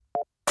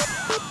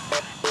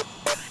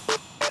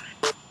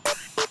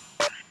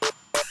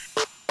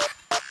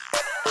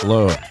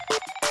Hello,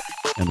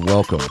 and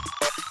welcome to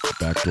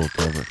Backdoor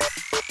Cover.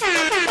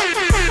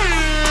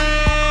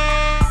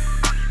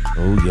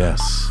 Oh, yes.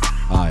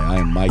 Hi, I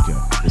am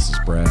Micah. This is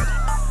Brad.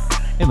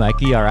 Hey,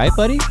 Mikey, you all right,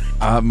 buddy?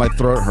 My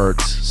throat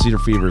hurts. Cedar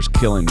fever is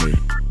killing me.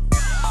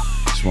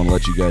 Just want to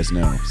let you guys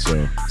know.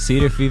 So,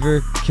 Cedar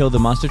fever killed the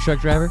monster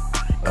truck driver?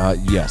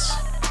 yes.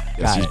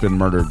 Yes, he's been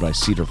murdered by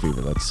cedar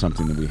fever. That's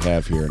something that we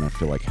have here, and I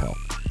feel like hell.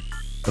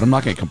 But I'm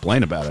not going to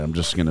complain about it. I'm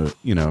just going to,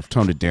 I've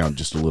toned it down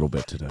just a little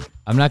bit today.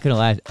 I'm not going to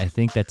lie. I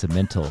think that's a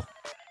mental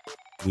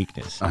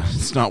weakness.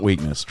 It's not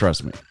weakness,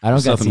 trust me. I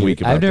don't There's nothing weak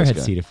about I've never this had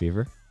guy. cedar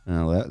fever.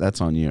 Well, that's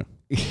on you.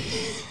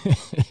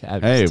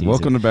 I'm Hey, just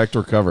welcome teasing. to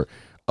Backdoor Cover.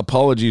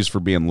 Apologies for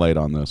being late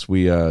on this.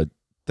 We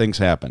things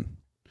happen,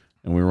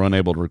 and we were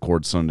unable to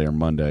record Sunday or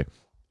Monday.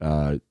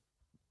 But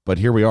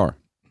here we are.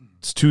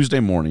 It's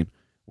Tuesday morning.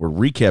 We're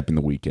recapping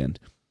the weekend.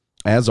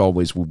 As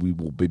always, we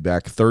will be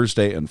back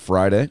Thursday and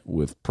Friday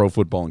with pro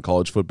football and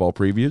college football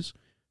previews.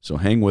 So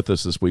hang with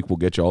us this week. We'll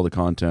get you all the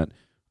content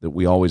that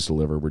we always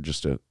deliver. We're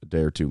just a day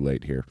or two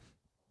late here.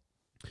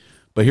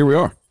 But here we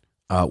are.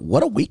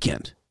 What a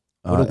weekend.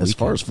 As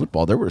far as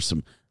football, there were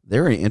some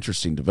very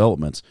interesting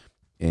developments,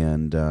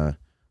 and I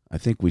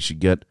think we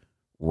should get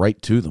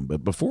right to them.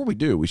 But before we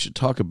do, we should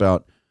talk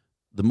about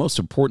the most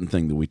important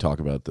thing that we talk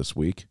about this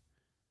week.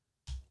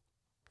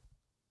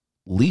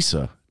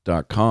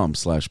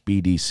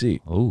 Leesa.com/BDC.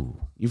 Oh,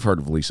 You've heard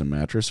of Leesa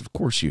Mattress. Of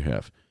course you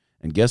have.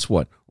 And guess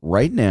what?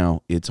 Right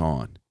now, it's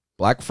on.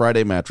 Black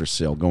Friday mattress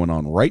sale going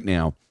on right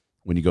now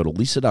when you go to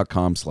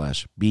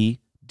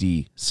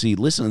Leesa.com/BDC.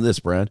 Listen to this,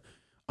 Brad.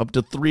 Up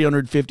to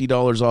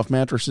 $350 off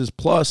mattresses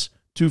plus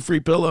 2 free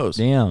pillows.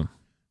 damn.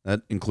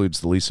 That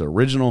includes the Leesa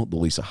Original, the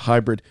Leesa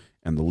Hybrid,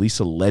 and the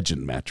Leesa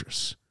Legend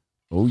mattress.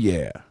 Oh,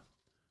 yeah.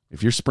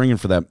 If you're springing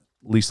for that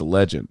Leesa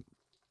Legend,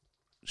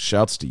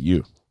 shouts to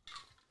you.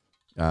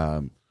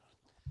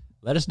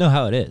 Let us know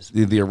how it is.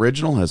 The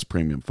original has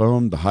premium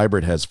foam. The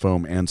hybrid has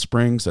foam and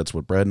springs. That's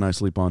what Brad and I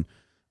sleep on.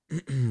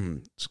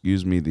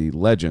 Excuse me. The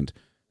Legend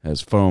has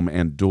foam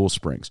and dual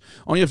springs.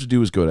 All you have to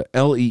do is go to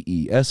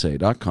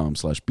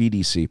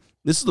leesa.com/BDC.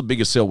 This is the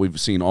biggest sale we've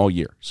seen all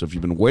year. So if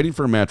you've been waiting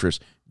for a mattress,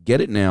 get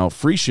it now.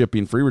 Free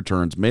shipping, free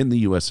returns, made in the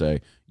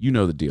USA. You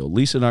know the deal.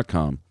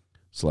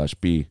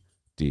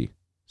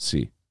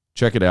 Leesa.com/BDC.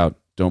 Check it out.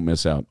 Don't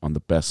miss out on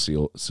the best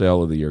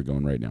sale of the year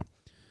going right now.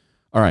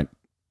 All right.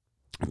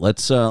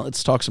 Let's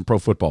talk some pro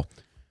football.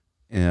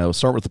 We'll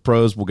start with the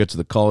pros. We'll get to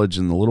the college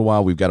in a little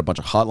while. We've got a bunch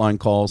of hotline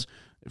calls.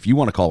 If you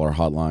want to call our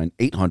hotline,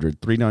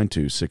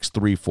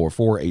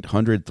 800-392-6344,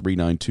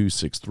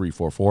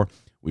 800-392-6344.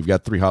 We've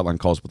got 3 hotline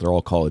calls, but they're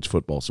all college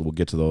football, so we'll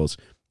get to those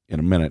in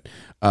a minute.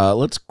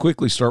 Let's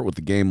quickly start with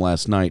the game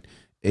last night.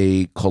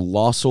 A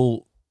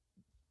colossal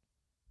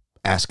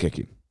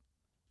ass-kicking.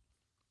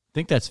 I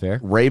think that's fair.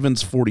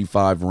 Ravens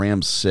 45,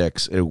 Rams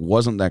 6. It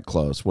wasn't that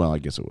close. Well, I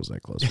guess it was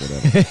that close.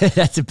 Whatever.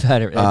 That's a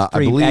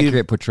pretty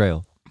accurate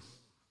portrayal.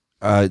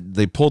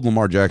 They pulled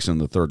Lamar Jackson in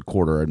the third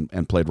quarter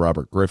and played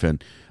Robert Griffin.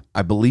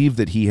 I believe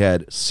that he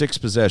had 6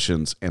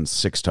 possessions and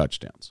 6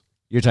 touchdowns.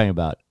 You're talking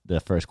about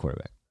the first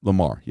quarterback.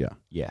 Lamar, yeah.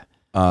 Yeah.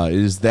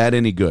 Is that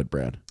any good,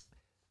 Brad?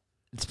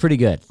 It's pretty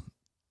good.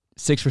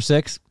 6 for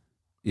 6?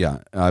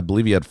 Yeah. I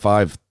believe he had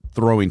 5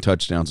 throwing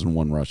touchdowns and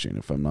 1 rushing,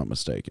 if I'm not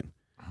mistaken.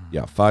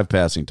 Yeah, 5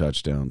 passing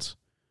touchdowns.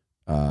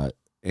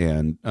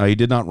 And he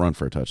did not run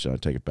for a touchdown. I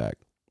take it back.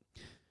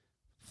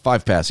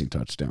 5 passing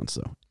touchdowns,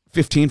 though.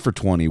 15 for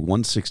 20,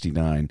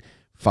 169,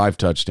 5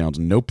 touchdowns,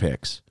 no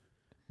picks.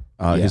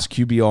 His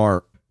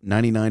QBR,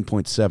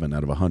 99.7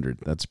 out of 100.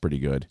 That's pretty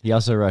good. He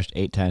also rushed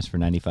 8 times for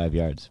 95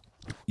 yards.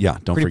 Yeah,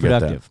 don't Pretty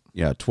forget productive. that.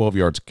 Yeah, 12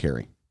 yards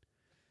carry.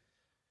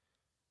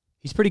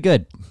 He's pretty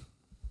good.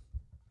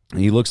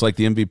 And he looks like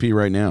the MVP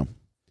right now.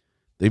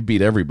 They've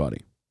beat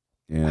everybody.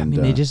 And I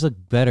mean, they just look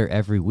better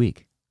every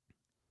week.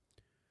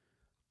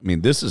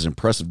 this is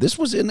impressive. This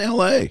was in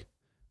L.A.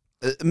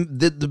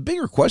 The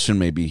bigger question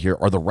may be here,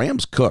 are the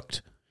Rams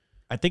cooked?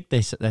 I think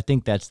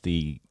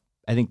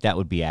that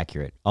would be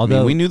accurate.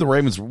 Although we knew the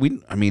Ravens.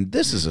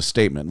 This is a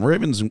statement.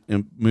 Ravens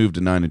moved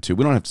to 9-2.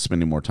 We don't have to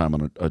spend any more time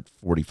on a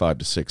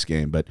 45-6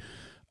 game. But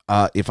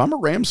if I'm a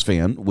Rams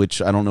fan,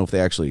 which I don't know if they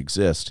actually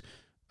exist,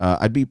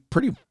 I'd be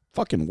pretty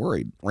fucking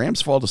worried.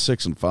 Rams fall to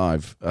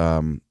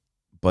 6-5,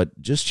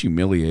 but just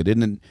humiliated.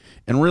 And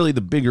really,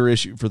 the bigger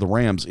issue for the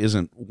Rams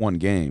isn't one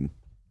game.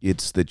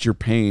 It's that you're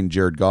paying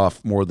Jared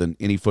Goff more than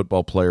any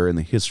football player in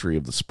the history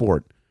of the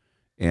sport,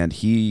 and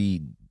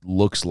he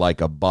looks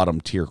like a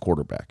bottom-tier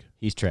quarterback.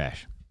 he's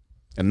trash.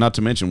 And not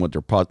to mention what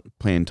they're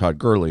playing Todd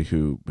Gurley,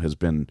 who has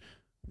been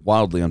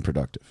wildly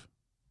unproductive.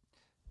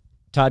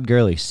 Todd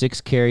Gurley,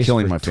 6 carries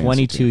Killing for my fantasy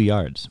 22 team.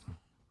 yards.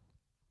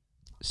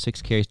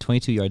 6 carries,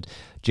 22 yards.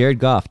 Jared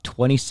Goff,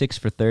 26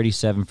 for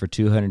 37 for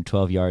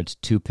 212 yards,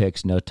 2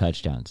 picks, no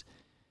touchdowns.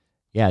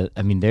 Yeah,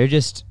 I mean, they're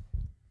just...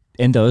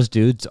 And those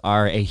dudes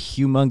are a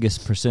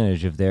humongous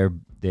percentage of their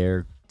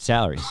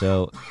salary.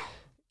 So,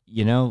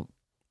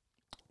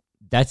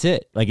 that's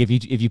it. Like, if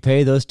you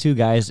pay those 2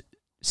 guys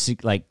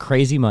like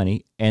crazy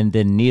money, and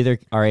then neither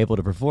are able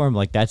to perform,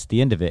 like that's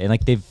the end of it. And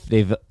like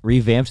they've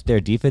revamped their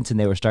defense, and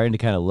they were starting to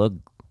kind of look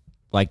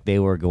like they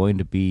were going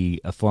to be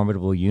a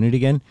formidable unit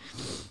again.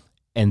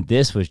 And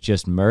this was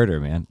just murder,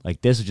 man.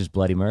 Like this was just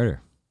bloody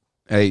murder.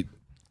 Hey,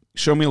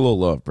 show me a little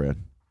love, Brad.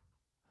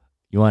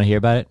 You want to hear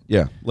about it?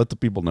 Yeah, let the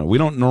people know. We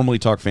don't normally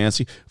talk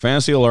fantasy.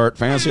 Fantasy alert,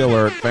 fantasy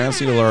alert,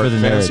 fantasy alert, For the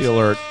fantasy nerds.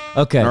 alert.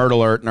 Okay. Nerd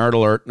alert, nerd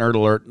alert, nerd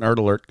alert, nerd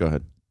alert. Go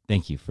ahead.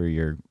 Thank you for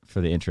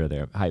the intro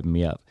there, hyping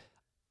me up.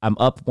 I'm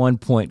up 1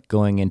 point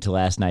going into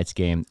last night's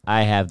game.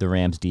 I have the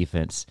Rams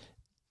defense.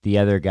 The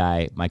other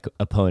guy, my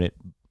opponent,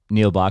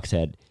 Neil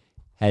Boxhead,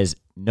 has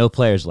no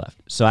players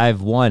left. So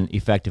I've won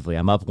effectively.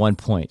 I'm up 1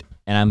 point,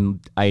 and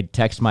I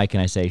text Mike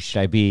and I say, should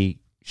I be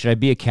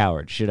a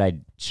coward? Should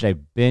I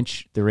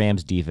bench the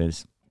Rams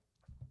defense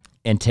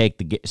and take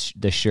the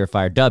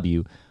surefire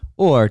W,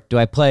 or do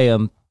I play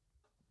them,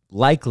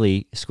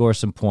 likely score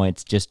some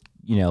points, just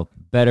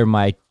better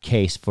my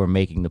case for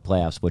making the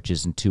playoffs, which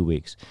is in 2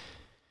 weeks?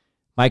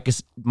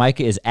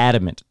 Micah is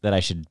adamant that I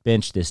should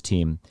bench this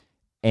team,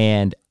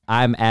 and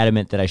I'm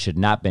adamant that I should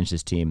not bench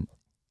this team.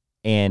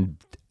 And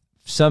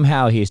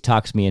somehow he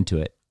talks me into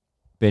it.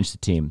 Bench the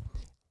team.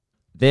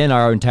 Then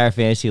our entire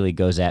fantasy league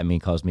goes at me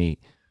and calls me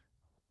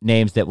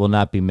names that will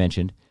not be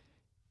mentioned.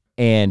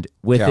 And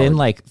within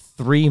like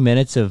 3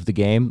 minutes of the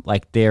game,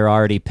 like they're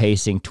already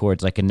pacing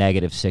towards like a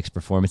 -6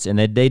 performance. And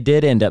they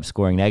did end up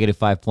scoring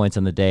 -5 points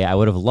on the day. I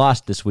would have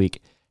lost this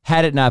week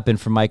had it not been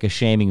for Micah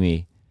shaming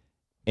me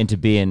into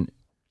being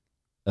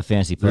a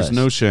fantasy puss. There's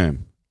no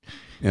shame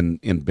in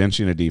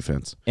benching a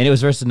defense. And it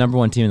was versus the number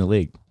 1 team in the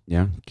league.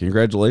 Yeah.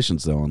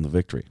 Congratulations, though, on the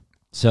victory.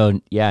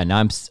 So, yeah,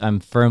 now I'm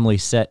firmly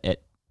set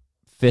at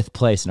 5th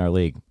place in our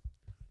league.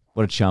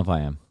 What a chump I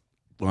am.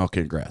 Well,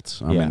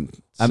 congrats. I'm in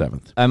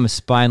 7th. I'm a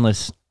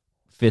spineless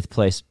 5th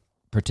place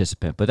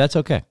participant, but that's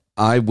okay.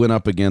 I went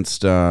up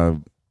against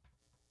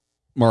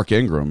Mark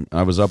Ingram.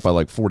 I was up by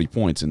like 40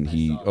 points, and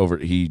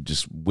he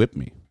just whipped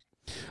me.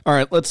 All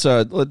right, let's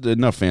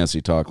enough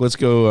fantasy talk. Let's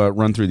go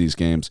run through these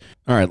games.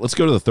 All right, let's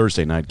go to the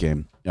Thursday night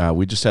game.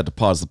 We just had to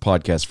pause the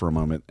podcast for a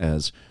moment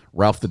as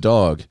Ralph the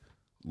dog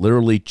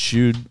literally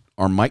chewed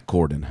our mic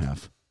cord in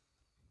half.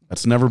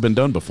 That's never been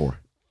done before.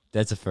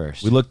 That's a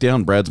first. We looked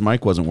down, Brad's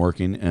mic wasn't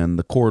working, and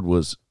the cord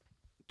was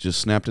just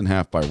snapped in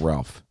half by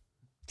Ralph.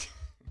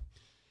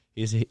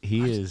 He's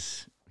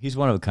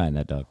one of a kind,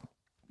 that dog.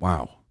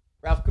 Wow.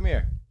 Ralph, come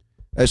here.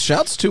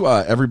 Shouts to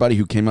everybody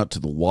who came out to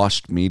the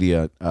Washed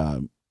Media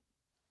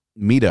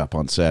meetup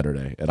on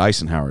Saturday at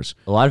Eisenhower's.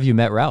 A lot of you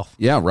met Ralph.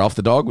 Yeah, Ralph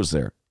the dog was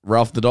there.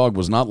 Ralph the dog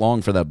was not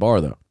long for that bar,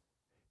 though.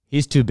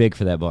 He's too big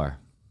for that bar.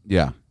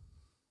 Yeah.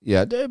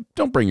 Yeah,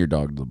 don't bring your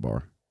dog to the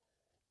bar.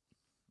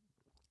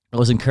 I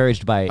was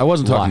encouraged by I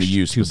wasn't talking to Wash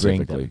you to bring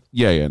specifically. them.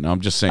 Yeah, no,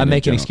 I'm just saying. I'm in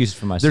making general. excuses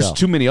for myself. There's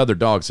too many other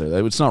dogs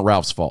there. It's not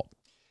Ralph's fault.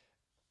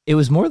 It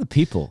was more the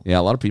people. Yeah,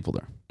 a lot of people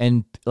there.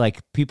 And like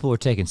people were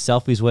taking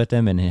selfies with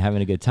him and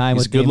having a good time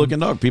He's with a him. good-looking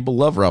dog. People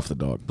love Ralph the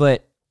dog.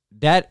 But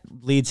that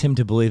leads him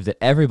to believe that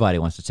everybody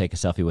wants to take a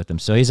selfie with him.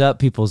 So he's up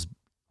people's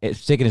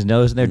sticking his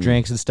nose in their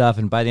drinks and stuff.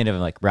 And by the end of it,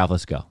 I'm like, Ralph,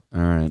 let's go.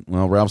 All right.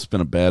 Well, Ralph's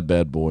been a bad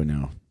boy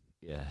now.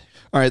 Yeah.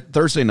 All right.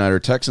 Thursday nighter,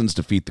 Texans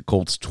defeat the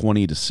Colts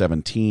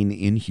 20-17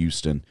 in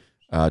Houston.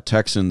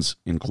 Texans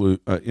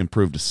improved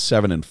to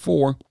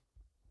 7-4.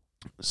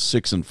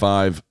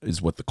 6-5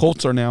 is what the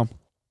Colts are now.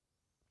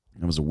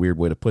 That was a weird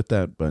way to put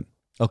that, but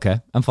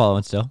Okay. I'm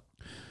following still.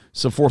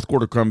 so fourth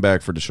quarter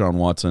comeback for Deshaun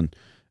Watson,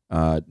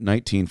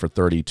 19 for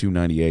 30,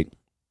 298,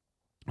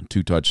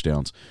 2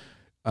 touchdowns.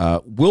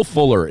 Will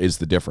Fuller is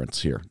the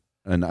difference here,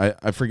 and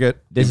I forget.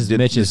 This is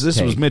Mitch's This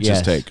take. was Mitch's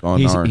Yes. take on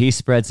he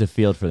spreads the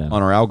field for them.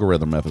 on our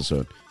algorithm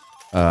episode.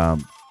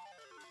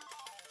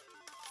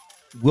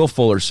 Will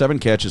Fuller, 7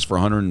 catches for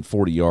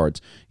 140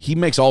 yards. He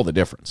makes all the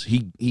difference.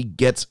 He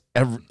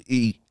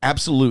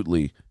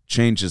absolutely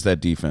changes that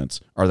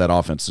defense or that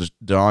offense.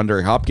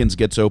 DeAndre Hopkins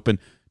gets open.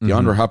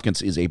 DeAndre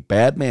Hopkins is a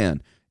bad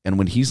man, and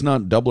when he's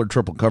not double or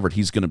triple covered,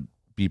 he's going to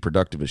be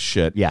productive as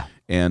shit. Yeah.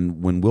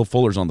 And when Will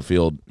Fuller's on the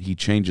field, he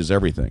changes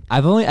everything.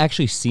 I've only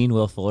actually seen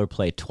Will Fuller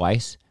play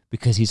twice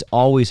because he's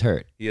always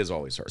hurt. He is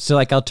always hurt. So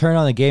like I'll turn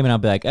on the game and I'll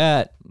be like,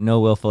 no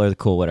Will Fuller,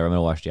 cool, whatever. I'm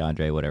gonna watch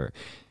DeAndre, whatever.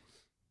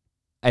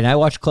 And I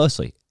watch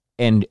closely,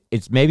 and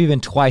it's maybe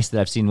been twice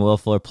that I've seen Will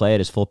Fuller play at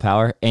his full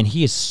power, and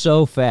he is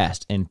so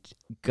fast, and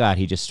God,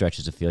 he just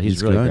stretches the field.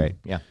 He's really good. great.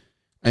 Yeah.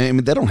 I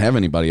mean, they don't have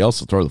anybody else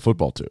to throw the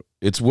football to.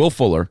 It's Will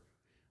Fuller.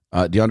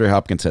 DeAndre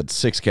Hopkins had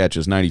 6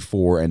 catches,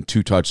 94, and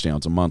 2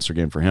 touchdowns, a monster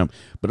game for him.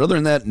 But other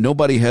than that,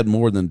 nobody had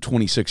more than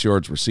 26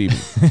 yards receiving.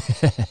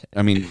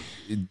 I mean,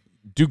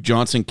 Duke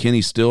Johnson,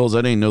 Kenny Stills,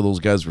 I didn't know those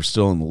guys were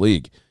still in the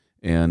league.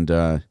 And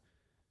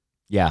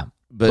Yeah.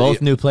 but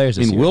Both new players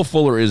this year. Will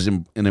Fuller is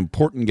an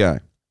important guy.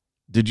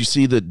 Did you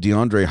see that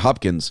DeAndre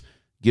Hopkins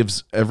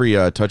gives every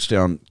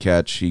touchdown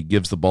catch, he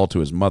gives the ball to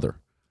his mother?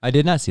 I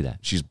did not see that.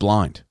 She's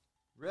blind.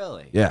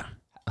 Really? Yeah,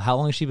 How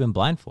long has she been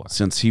blind for?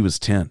 since he was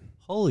 10.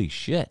 Holy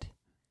shit.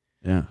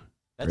 Yeah.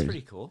 That's Crazy.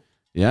 pretty cool.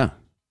 Yeah.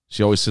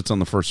 She always sits on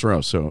the first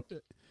row. So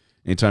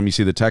anytime you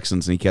see the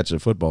Texans and he catches a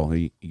football,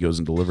 he goes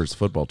and delivers the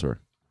football to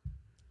her.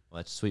 Well,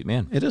 that's sweet,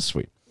 man. It is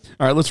sweet.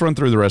 All right, let's run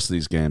through the rest of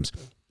these games.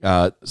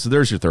 So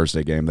there's your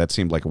Thursday game. That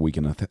seemed like a week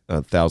and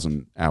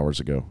 1,000 hours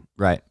ago.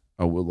 Right.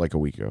 Oh, like a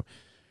week ago.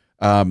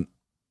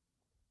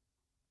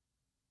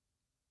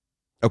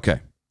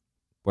 Okay.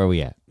 Where are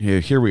we at?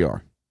 Here we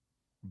are.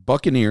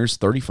 Buccaneers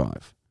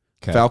 35.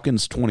 Okay.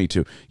 Falcons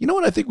 22. You know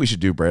what I think we should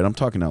do, Brad? I'm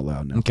talking out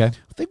loud now. Okay.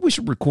 I think we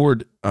should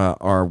record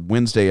our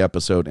Wednesday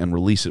episode and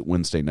release it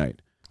Wednesday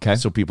night. Okay.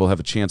 So people have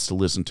a chance to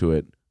listen to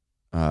it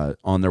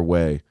on their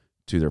way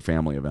to their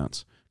family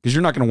events. Because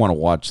you're not going to want to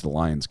watch the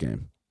Lions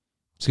game.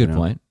 It's a good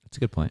point. It's a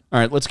good point. All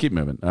right, let's keep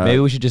moving. Maybe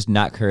we should just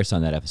not curse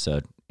on that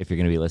episode if you're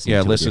going to be listening.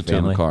 Yeah, to listen it with to your it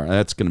in the family. car.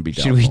 That's going to be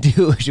Should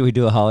doubtful. we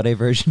do a holiday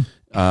version?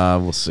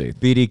 We'll see.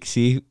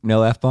 BDC,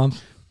 no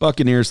F-bombs?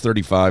 Buccaneers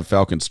 35,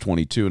 Falcons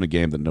 22 in a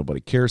game that nobody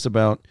cares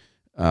about.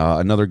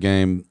 Another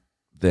game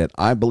that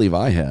I believe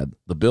I had.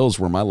 The Bills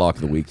were my lock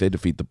of the week. They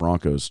defeat the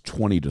Broncos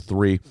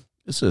 20-3.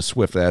 This is a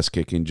swift ass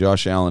kicking.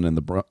 Josh Allen and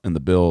the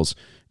Bills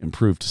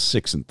improved to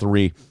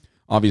 6-3.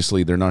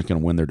 Obviously, they're not going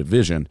to win their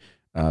division,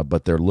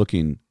 but they're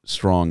looking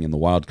strong in the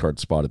wild card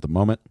spot at the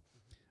moment.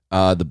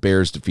 The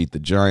Bears defeat the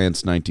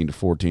Giants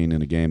 19-14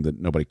 in a game that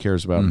nobody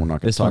cares about, and we're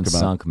not going to talk This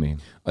about. one sunk me.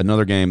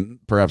 Another game,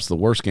 perhaps the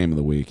worst game of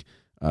the week.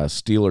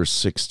 Steelers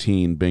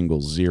 16,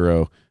 Bengals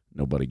 0.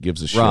 Nobody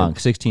gives a shit. Wrong,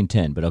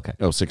 16-10, but okay.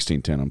 Oh,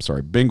 16-10. I'm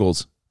sorry.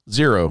 Bengals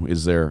 0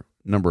 is their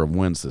number of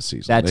wins this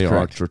season. That's they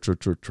correct.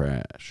 are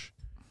trash.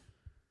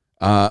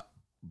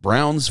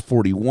 Browns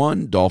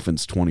 41,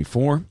 Dolphins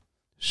 24.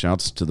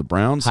 Shouts to the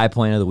Browns. High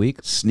point of the week.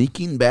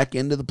 Sneaking back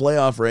into the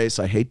playoff race.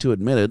 I hate to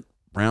admit it.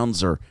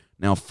 Browns are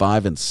now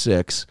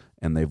 5-6,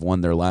 and they've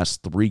won their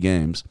last 3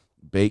 games.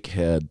 Bake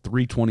had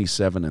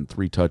 327 and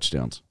 3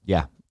 touchdowns.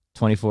 Yeah,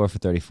 24 for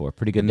 34.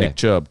 Pretty good Nick day.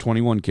 Chubb,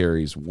 21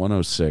 carries,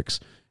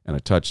 106, and a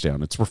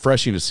touchdown. It's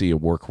refreshing to see a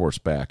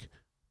workhorse back.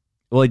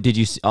 Well, did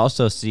you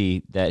also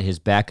see that his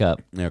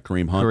backup, Yeah,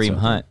 Kareem Hunt. Kareem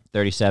Hunt,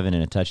 37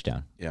 and a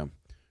touchdown? Yeah.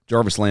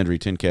 Jarvis Landry,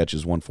 10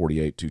 catches,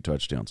 148, 2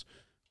 touchdowns.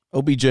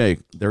 OBJ,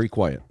 very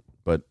quiet,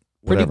 but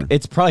whatever.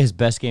 It's probably his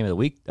best game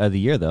of the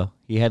year, though.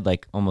 He had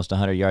like almost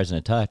 100 yards and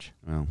a touch.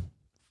 Well,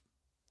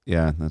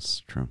 yeah,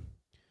 that's true.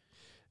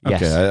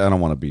 Yes. Okay, I don't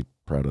want to be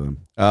proud of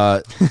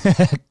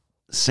them.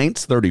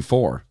 Saints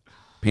 34,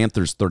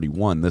 Panthers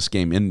 31. This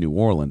game in New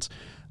Orleans.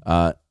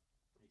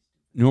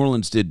 New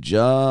Orleans did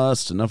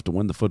just enough to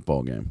win the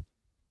football game.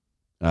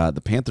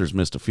 The Panthers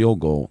missed a field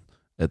goal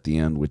at the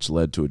end, which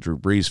led to a Drew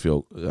Brees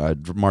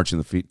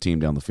marching the team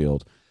down the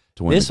field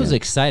to win. This the was game. an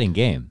exciting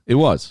game. It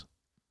was.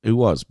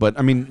 But,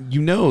 I mean,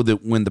 you know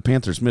that when the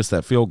Panthers miss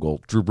that field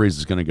goal, Drew Brees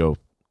is going to go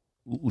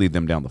lead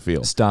them down the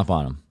field. Stomp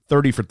on him.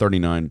 30 for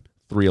 39,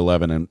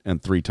 311,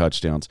 and 3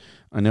 touchdowns.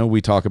 I know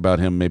we talk about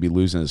him maybe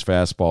losing his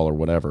fastball or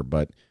whatever,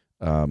 but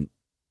He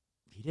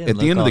didn't at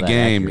the look end of all the that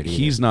game, accurate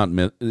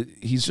either.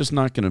 he's just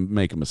not going to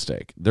make a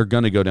mistake. They're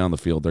going to go down the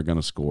field. They're going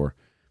to score.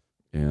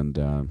 And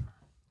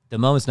The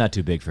moment's not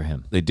too big for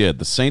him. they did.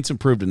 The Saints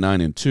improved to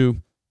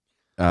 9-2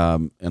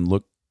 and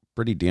look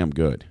pretty damn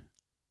good.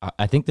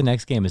 I think the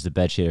next game is the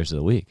bed shitters of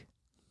the week.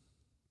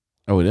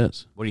 Oh, it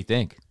is. What do you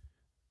think?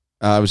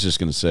 I was just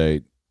going to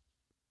say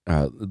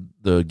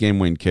the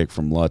game-winning kick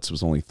from Lutz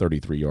was only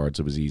 33 yards.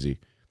 It was easy.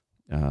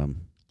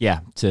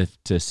 Yeah,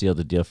 to seal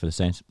the deal for the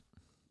Saints.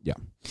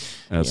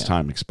 As Yeah.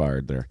 time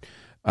expired there.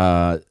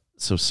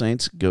 So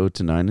Saints go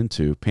to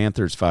 9-2.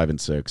 Panthers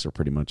 5-6 are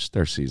pretty much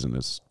their season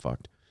is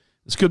fucked.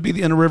 This could be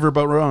the end of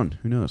Riverboat Road.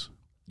 Who knows?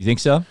 You think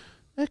so?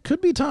 It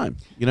could be time.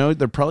 You know,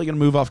 they're probably going to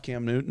move off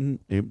Cam Newton.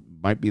 It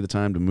might be the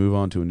time to move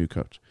on to a new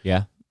coach.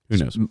 Yeah. Who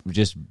knows?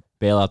 Just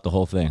bail out the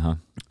whole thing,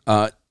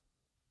 huh?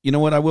 You know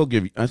what? I will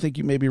give you. I think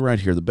you may be right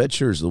here. The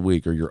bedshares of the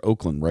week are your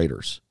Oakland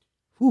Raiders.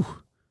 Whew.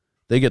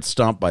 They get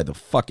stomped by the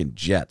fucking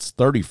Jets,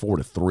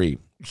 34-3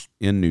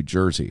 in New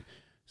Jersey.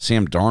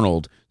 Sam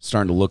Darnold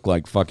starting to look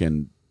like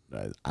fucking,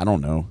 I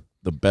don't know,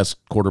 the best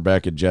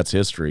quarterback in Jets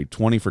history.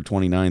 20 for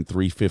 29,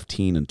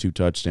 315, and 2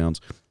 touchdowns.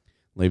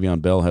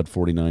 Le'Veon Bell had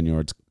 49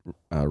 yards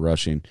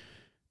rushing.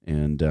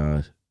 And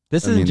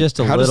This I isn't mean, just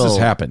a how little. does this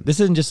happen?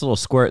 This isn't just a little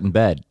squirt in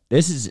bed.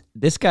 This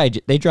guy.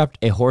 They dropped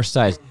a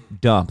horse-sized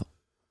dump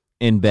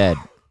in bed.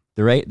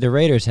 The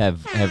Raiders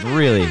have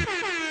really.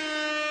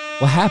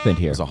 What happened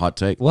here? it was a hot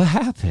take. What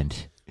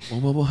happened?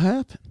 What will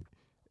happen?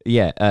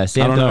 Yeah,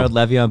 Sam I don't Darnold,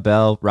 Le'Veon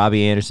Bell,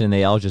 Robbie Anderson.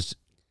 They all just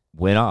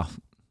went off.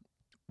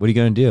 What are you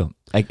going to do?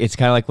 Like it's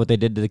kind of like what they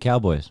did to the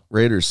Cowboys.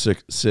 Raiders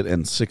sit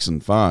in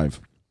 6-5,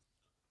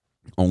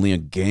 only a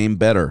game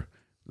better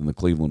than the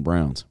Cleveland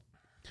Browns.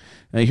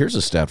 Hey, here's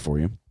a stat for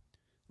you.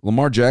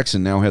 Lamar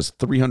Jackson now has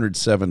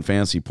 307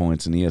 fantasy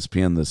points in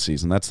ESPN this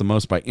season. That's the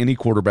most by any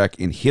quarterback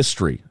in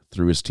history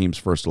through his team's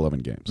first 11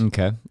 games.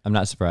 Okay, I'm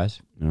not surprised.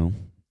 No.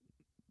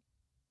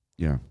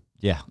 Yeah.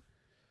 Yeah,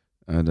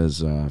 That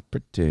is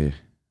pretty.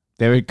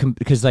 they were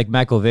because like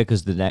Michael Vick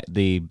was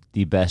the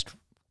best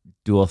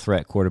dual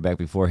threat quarterback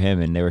before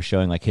him, and they were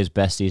showing like his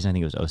best season. I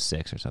think it was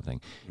 06 or something,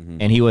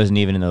 and he wasn't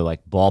even in the like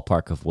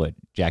ballpark of what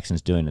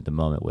Jackson's doing at the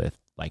moment with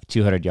like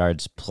 200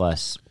 yards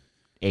plus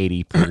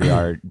 80 per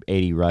yard,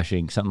 80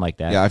 rushing, something like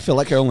that. Yeah, I feel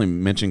like I only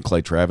mention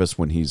Clay Travis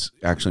when he's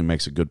actually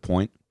makes a good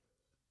point.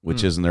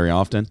 which isn't very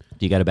often.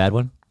 Do you got a bad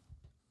one?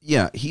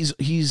 Yeah, he's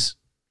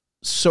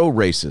so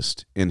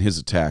racist in his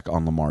attack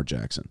on Lamar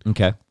Jackson.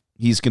 Okay.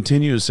 He's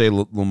continued to say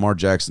Lamar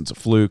Jackson's a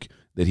fluke,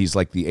 that he's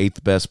like the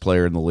 8th best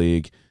player in the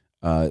league,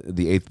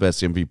 the 8th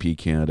best MVP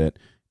candidate.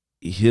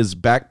 His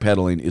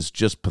backpedaling is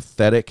just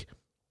pathetic.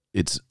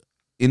 It's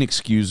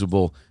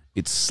inexcusable.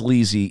 It's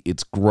sleazy.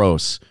 It's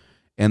gross.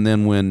 And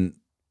then when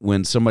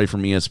somebody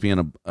from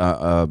ESPN,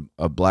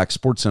 a black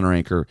SportsCenter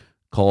anchor,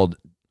 called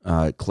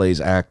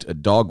Clay's act a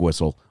dog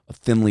whistle, a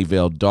thinly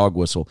veiled dog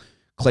whistle,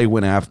 Clay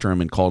went after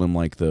him and called him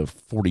like the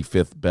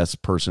 45th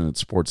best person at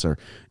SportsCenter.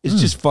 It's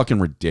just fucking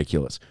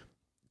ridiculous.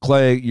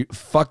 Clay, you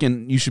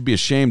should be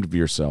ashamed of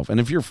yourself.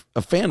 And if you're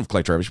a fan of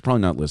Clay Travis, you're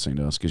probably not listening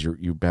to us because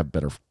you have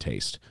better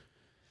taste.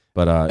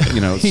 But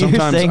sometimes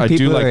You're saying I do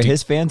people like who are to,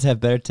 his fans have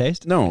better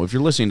taste. No, if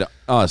you're listening to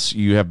us,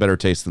 you have better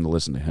taste than to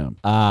listen to him.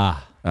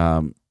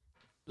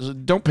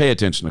 Don't pay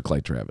attention to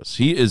Clay Travis.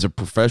 He is a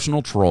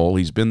professional troll.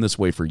 He's been this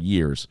way for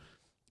years,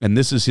 and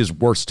this is his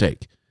worst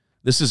take.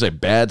 This is a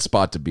bad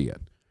spot to be in.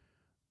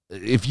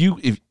 If you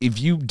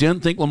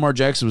didn't think Lamar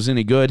Jackson was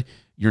any good,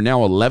 you're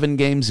now 11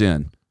 games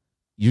in.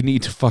 You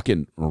need to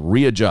fucking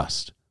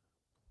readjust.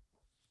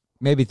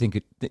 Maybe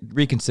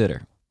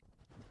reconsider.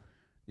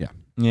 Yeah.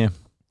 Yeah.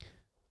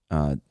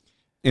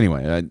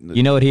 Anyway,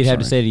 you know what he'd have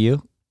to say to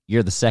you?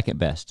 You're the second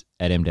best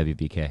at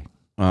MWBK.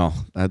 Well,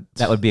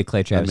 that would be a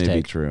Clay Travis that may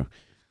take. be true.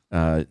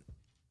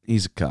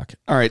 He's a cuck.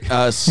 All right,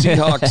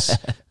 Seahawks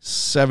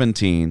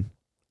 17,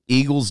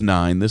 Eagles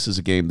 9. This is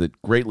a game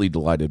that greatly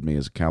delighted me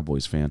as a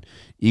Cowboys fan.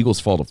 Eagles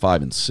fall to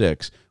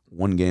 5-6,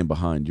 one game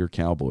behind your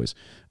Cowboys.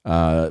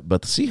 But the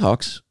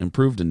Seahawks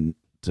improved to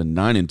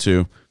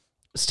 9-2.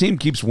 This team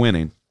keeps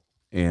winning,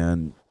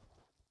 and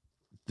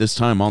this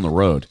time on the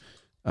road,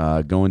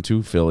 going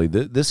to Philly.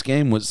 This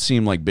game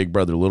seemed like big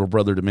brother, little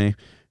brother to me.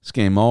 This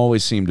game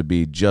always seemed to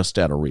be just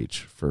out of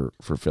reach for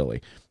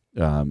Philly.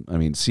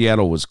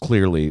 Seattle was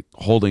clearly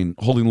holding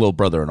little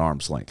brother at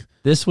arm's length.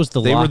 This was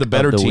they were the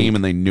better team,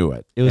 and they knew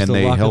it. It was and the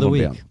they lock held of the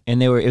them week, down.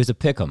 and it was a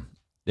pick 'em.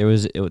 There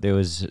was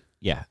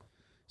yeah.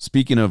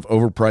 Speaking of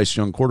overpriced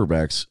young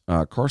quarterbacks,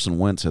 Carson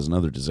Wentz has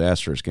another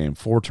disastrous game,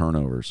 4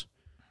 turnovers,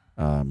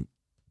 and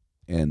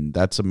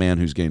that's a man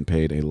who's getting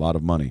paid a lot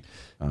of money.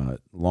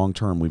 Long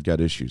term, we've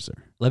got issues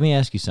there. Let me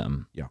ask you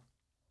something. Yeah.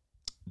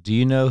 Do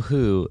you know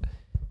who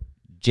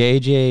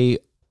J.J.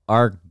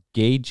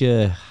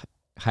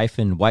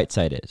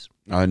 Argaja-Whiteside is?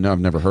 No, I've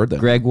never heard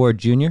that. Greg Ward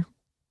Jr.?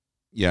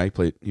 Yeah,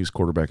 he was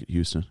quarterback at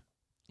Houston.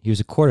 He was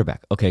a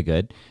quarterback. Okay,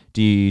 good.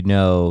 Do you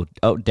know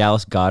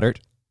Dallas Goedert?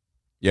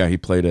 Yeah, he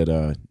played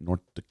at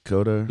North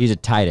Dakota. He's a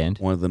tight end.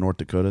 One of the North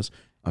Dakotas.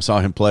 I saw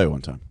him play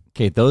one time.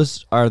 Okay,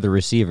 those are the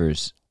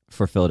receivers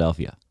for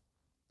Philadelphia.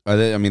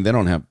 They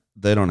don't have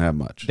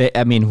much.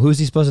 Who's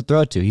he supposed to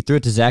throw it to? He threw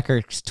it to Zach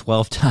Ertz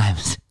 12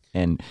 times,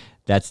 and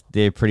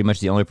they're pretty much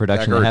the only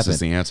production that Zach Ertz happened. is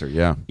the answer.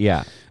 Yeah.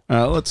 Yeah.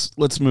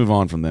 Let's move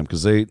on from them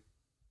because they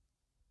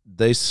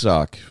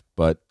suck.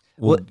 But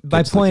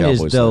my point is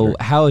though,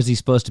 how is he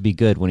supposed to be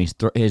good when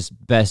his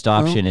best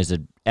option is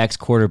an ex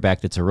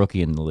quarterback that's a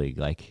rookie in the league,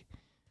 like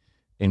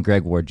in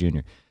Greg Ward Jr.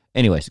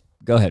 Anyways,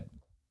 go ahead.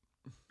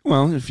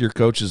 Well, if your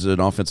coach is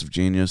an offensive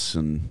genius,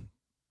 and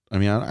I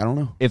don't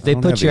know. If they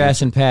put your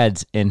ass in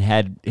pads and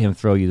had him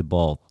throw you the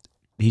ball,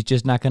 he's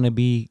just not going to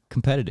be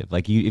competitive.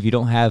 Like if you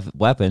don't have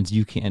weapons,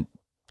 you can't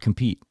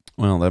compete.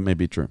 Well, that may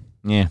be true.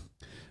 Yeah.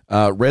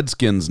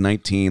 Redskins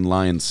 19,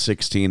 Lions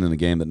 16 in a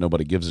game that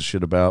nobody gives a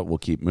shit about. We'll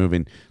keep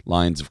moving.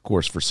 Lions, of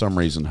course, for some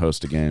reason,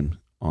 host a game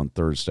on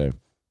Thursday,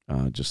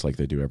 just like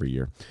they do every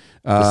year.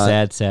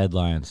 The sad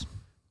Lions.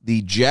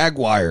 The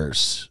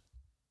Jaguars.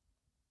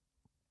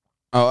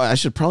 Oh, I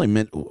should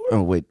probably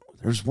wait.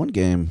 There's one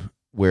game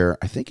where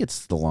I think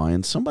it's the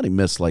Lions. Somebody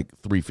missed like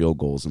 3 field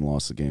goals and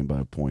lost the game by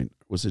a point.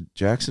 Was it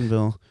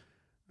Jacksonville?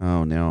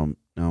 Oh, now I'm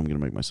going to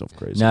make myself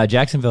crazy. No,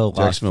 Jacksonville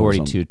lost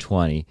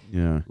 42-20.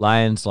 Yeah.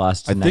 Lions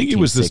lost I think it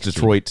was this 19-16.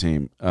 Detroit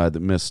team that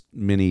missed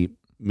many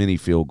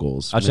field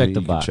goals. I'll check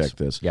the box. Check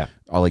this. Yeah.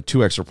 Like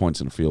 2 extra points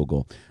and a field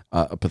goal.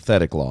 A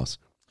pathetic loss.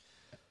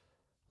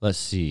 Let's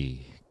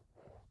see.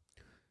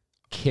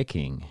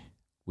 Kicking.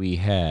 We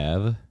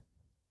have...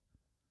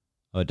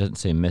 Oh, it doesn't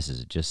say misses.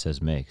 It just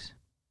says makes.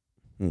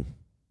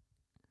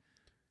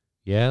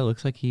 Yeah, it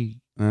looks like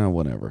he...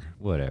 Whatever.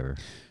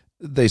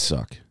 They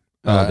suck.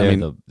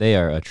 They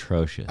are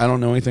atrocious. I don't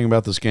know anything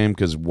about this game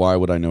because why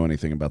would I know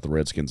anything about the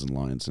Redskins and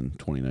Lions in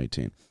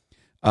 2019?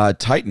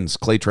 Titans,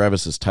 Clay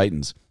Travis's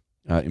Titans,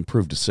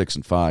 improved to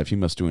 6-5. He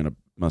must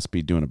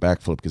be doing a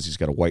backflip because he's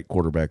got a white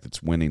quarterback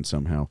that's winning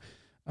somehow.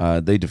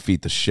 They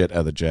defeat the shit out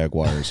of the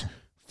Jaguars,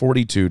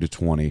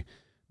 42-20.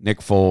 Nick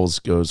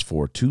Foles goes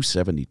for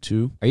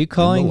 272. Are you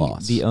calling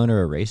the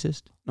owner a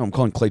racist? No, I'm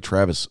calling Clay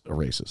Travis a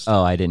racist.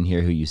 Oh, I didn't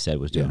hear who you said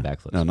was doing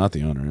backflips. No, not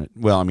the owner.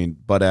 Well,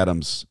 Bud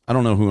Adams. I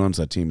don't know who owns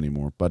that team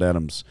anymore. Bud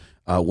Adams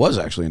was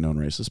actually a known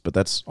racist, but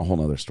that's a whole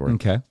other story.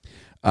 Okay.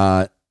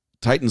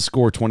 Titans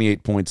score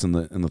 28 points in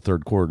the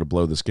third quarter to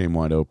blow this game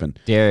wide open.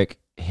 Derrick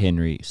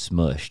Henry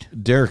smushed.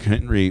 Derrick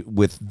Henry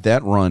with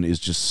that run is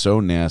just so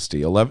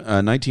nasty.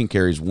 19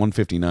 carries,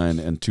 159,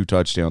 and 2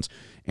 touchdowns.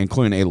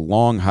 including a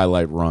long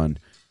highlight run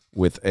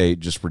with a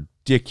just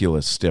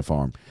ridiculous stiff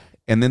arm.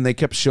 And then they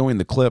kept showing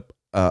the clip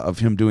of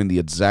him doing the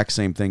exact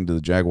same thing to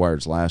the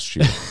Jaguars last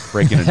year,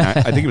 breaking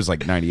I think it was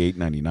like 98,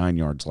 99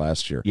 yards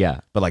last year. Yeah.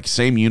 But like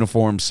same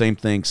uniform, same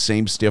thing,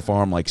 same stiff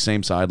arm, like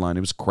same sideline.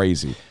 It was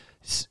crazy.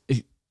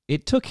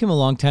 It took him a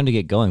long time to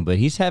get going, but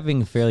he's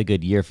having a fairly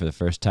good year for the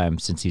first time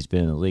since he's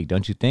been in the league,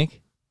 don't you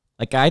think?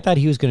 Like, I thought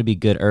he was going to be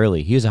good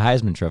early. He was a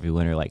Heisman Trophy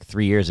winner like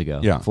 4 years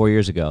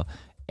ago.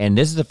 And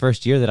this is the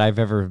first year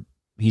that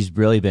he's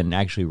really been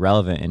actually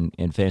relevant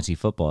in fantasy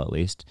football, at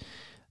least.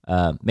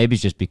 Maybe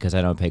it's just because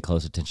I don't pay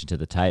close attention to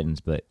the Titans,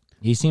 but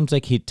he seems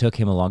like it took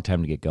him a long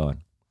time to get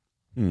going.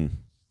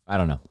 I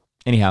don't know.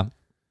 Anyhow.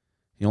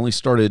 He only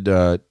started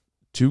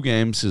 2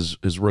 games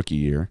his rookie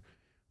year.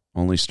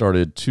 Only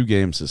started 2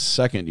 games his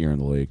second year in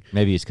the league.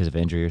 Maybe it's because of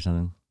injury or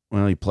something.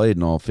 Well, he played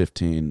in all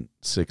 15,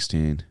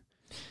 16.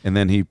 And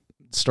then he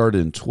started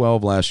in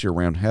 12 last year,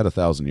 had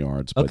 1,000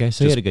 yards. Okay,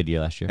 so he had a good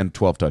year last year. And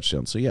 12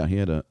 touchdowns. So, yeah, he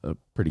had a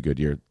pretty good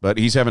year. But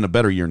he's having a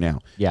better year now.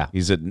 Yeah.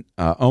 He's at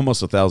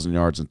almost 1,000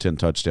 yards and 10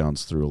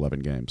 touchdowns through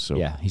 11 games. So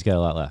yeah, he's got a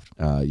lot left.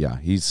 Yeah,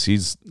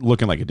 he's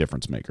looking like a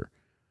difference maker.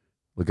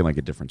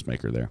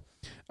 There.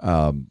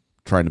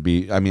 Trying to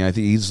be, I think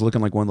he's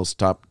looking like one of those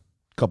top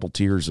couple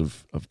tiers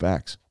of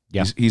backs.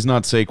 Yeah. He's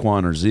not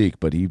Saquon or Zeke,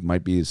 but he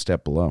might be a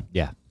step below.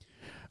 Yeah.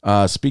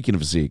 Speaking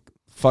of Zeke,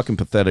 fucking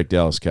pathetic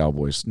Dallas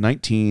Cowboys.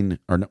 19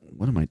 or no,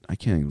 what am I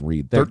can't even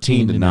read.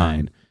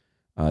 13-9.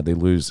 They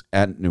lose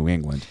at New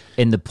England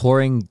in the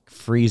pouring,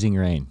 freezing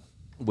rain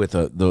with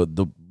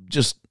the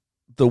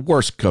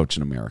worst coach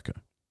in America.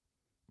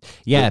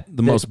 Yeah,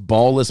 the most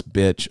ballless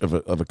bitch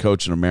of a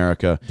coach in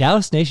America.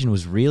 Dallas Nation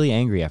was really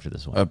angry after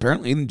this one.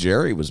 Apparently, even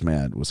Jerry was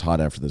mad, was hot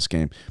after this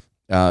game.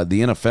 The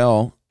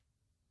NFL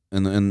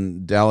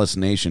and Dallas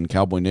Nation,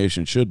 Cowboy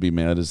Nation, should be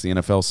mad, as the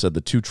NFL said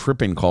the 2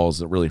 tripping calls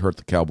that really hurt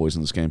the Cowboys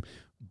in this game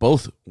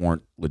both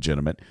weren't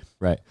legitimate.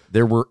 Right.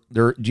 Do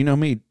you know how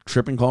many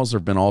tripping calls there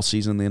have been all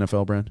season in the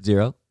NFL, Brad?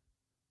 0?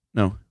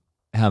 No.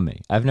 How many?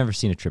 I've never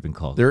seen a tripping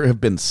call. There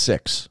have been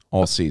 6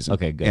 all season.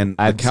 Okay, good. And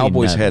the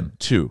Cowboys had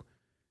 2.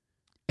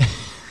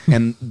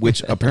 And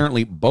which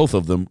apparently both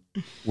of them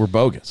were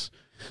bogus.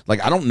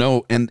 Like, I don't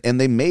know, and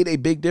they made a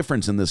big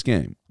difference in this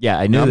game. Yeah,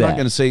 I knew that. I'm not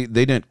going to say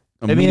they didn't.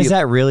 Is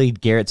that really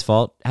Garrett's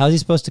fault? How is he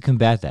supposed to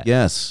combat that?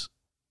 Yes.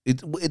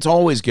 It's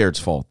always Garrett's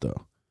fault,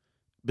 though,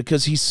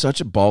 because he's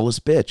such a ballless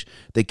bitch.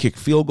 They kick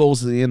field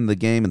goals at the end of the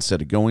game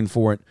instead of going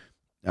for it.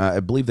 I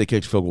believe they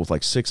kicked field goal with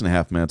like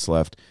 6.5 minutes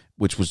left,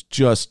 which was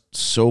just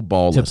so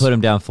ballless. To put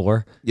him down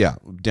 4? Yeah,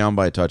 down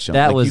by a touchdown.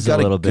 That was a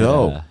little bit. That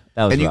was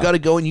and rough. You got to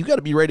go, and you got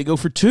to be ready to go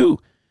for 2.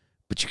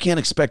 But you can't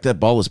expect that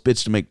ballless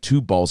bitch to make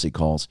 2 ballsy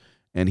calls,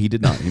 and he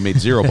did not. He made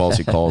 0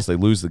 ballsy calls. They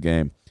lose the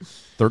game,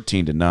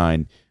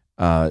 13-9.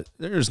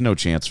 There's no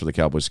chance for the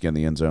Cowboys to get in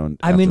the end zone.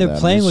 They're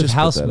playing with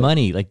house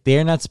money. Like,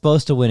 they're not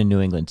supposed to win in New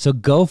England, so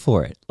go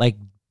for it. Like,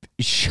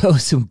 show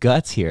some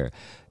guts here.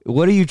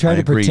 What are you trying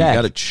to protect?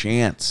 You got a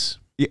chance.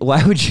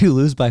 Why would you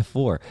lose by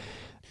 4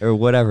 or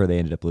whatever they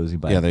ended up losing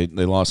by? Yeah, they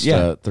lost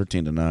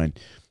 13-9.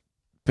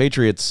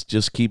 Patriots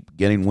just keep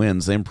getting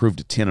wins. They improved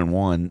to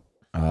 10-1.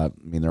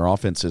 Their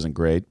offense isn't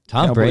great.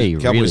 Brady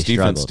Cowboys really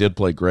defense struggled. did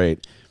play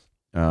great.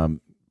 The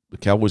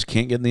Cowboys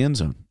can't get in the end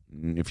zone.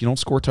 If you don't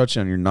score a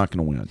touchdown, you're not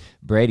going to win.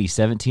 Brady,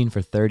 17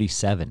 for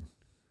 37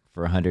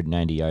 for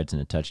 190 yards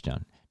and a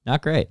touchdown.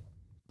 Not great,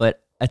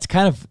 but it's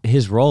kind of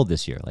his role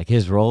this year. Like,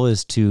 his role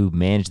is to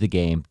manage the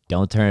game,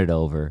 don't turn it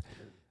over.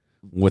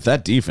 With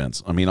that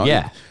defense,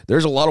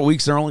 there's a lot of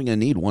weeks they're only going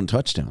to need 1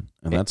 touchdown,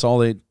 and that's all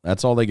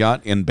they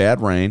got in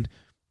bad rain.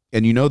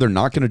 And they're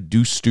not going to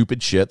do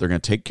stupid shit. They're going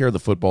to take care of the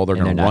football. They're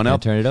going to run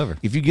out. Turn it over.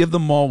 If you give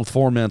them all with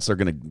 4 minutes, they're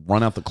going to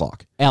run out the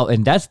clock.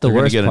 And that's the worst part.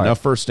 They're going to get enough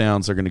first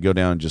downs. They're going to go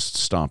down and just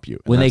stomp you.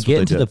 When they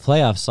get into the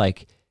playoffs,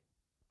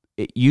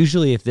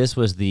 usually if this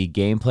was the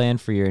game plan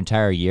for your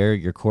entire year,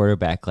 your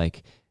quarterback,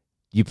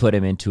 you put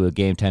him into a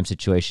game time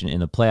situation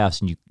in the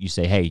playoffs and you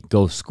say, hey,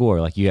 go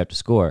score. Like, you have to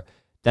score.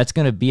 That's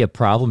going to be a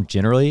problem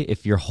generally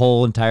if your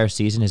whole entire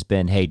season has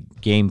been, hey,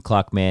 game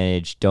clock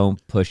manage,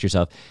 don't push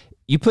yourself.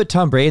 You put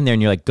Tom Brady in there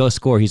and you're like, go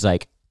score. He's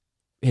like,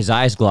 his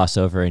eyes gloss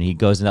over and he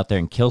goes out there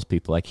and kills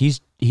people. Like, he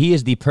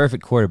is the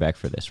perfect quarterback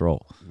for this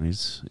role.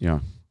 Yeah,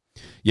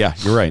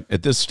 you're right.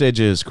 At this stage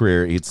of his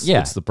career, it's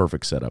the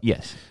perfect setup.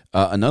 Yes.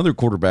 Another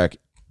quarterback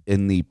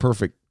in the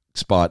perfect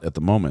spot at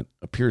the moment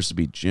appears to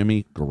be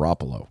Jimmy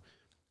Garoppolo.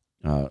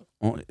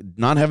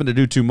 Not having to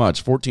do too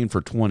much. 14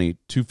 for 20,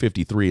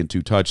 253 and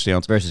 2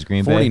 touchdowns. Versus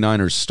Green Bay.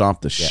 49ers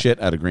stomped the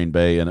shit out of Green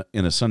Bay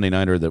in a Sunday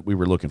nighter that we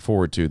were looking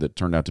forward to that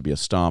turned out to be a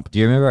stomp. Do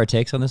you remember our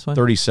takes on this one?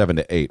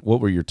 37-8. What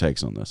were your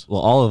takes on this?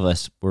 Well, all of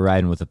us were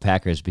riding with the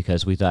Packers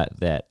because we thought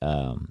that,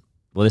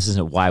 this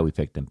isn't why we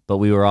picked them, but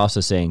we were also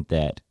saying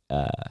that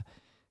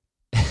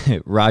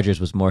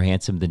Rodgers was more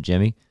handsome than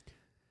Jimmy.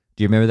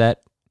 Do you remember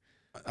that?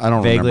 I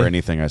don't remember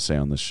anything I say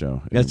on this show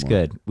anymore. That's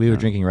good. We were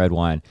drinking red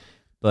wine.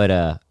 But,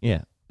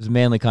 it was a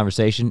manly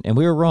conversation, and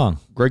we were wrong.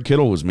 Greg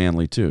Kittle was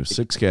manly, too.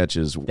 6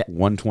 catches,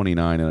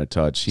 129 and a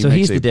touch.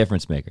 He's the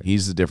difference maker.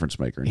 He's the difference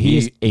maker.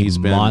 He's a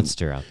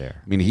monster out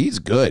there. He's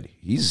good.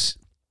 He's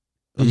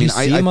Did you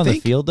see him on the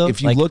think field, though?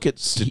 if you Like, look at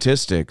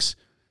statistics,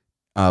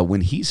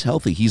 when he's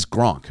healthy, he's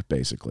Gronk,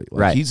 basically.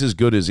 Like, Right. he's as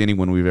good as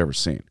anyone we've ever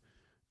seen.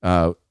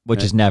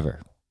 which is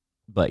never.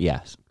 But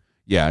yes.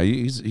 Yeah,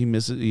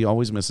 he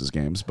always misses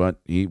games, but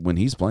when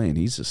he's playing,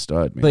 he's a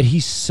stud, man. But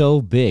he's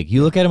so big.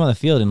 You look at him on the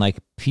field, and like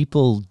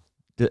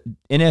the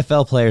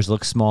NFL players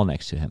look small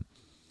next to him.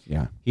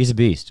 Yeah. He's a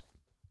beast.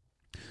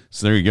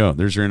 So there you go.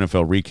 There's your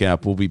NFL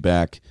recap. We'll be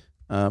back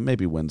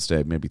maybe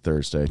Wednesday, maybe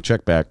Thursday.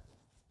 Check back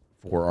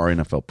for our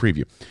NFL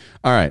preview.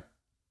 All right.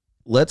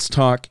 Let's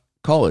talk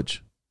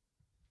college.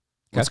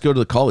 Let's go to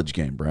the college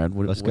game, Brad.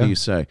 What do you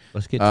say?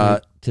 Let's get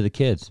to the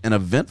kids. An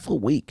eventful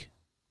week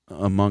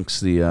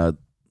amongst the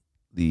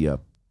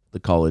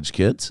college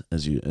kids,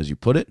 as you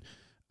put it.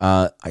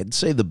 I'd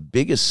say the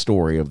biggest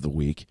story of the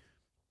week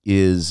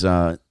is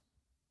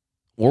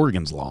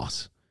Oregon's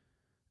loss,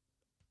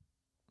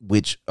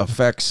 which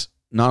affects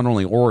not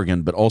only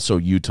Oregon but also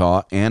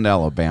Utah and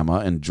Alabama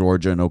and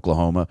Georgia and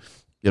Oklahoma.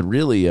 It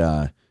really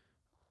a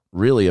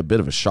bit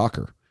of a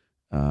shocker.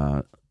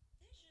 Not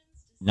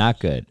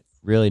good.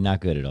 Really not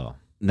good at all.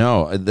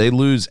 No, they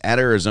lose at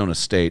Arizona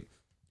State.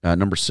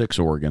 Number 6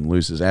 Oregon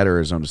loses at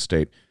Arizona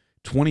State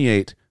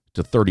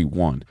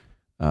 28-31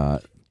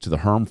 to the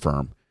Herm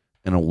Firm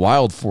in a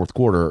wild fourth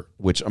quarter,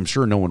 which I'm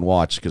sure no one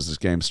watched because this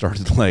game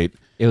started late.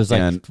 It was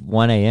like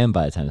 1 a.m.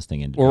 by the time this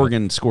thing ended.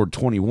 Oregon scored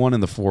 21 in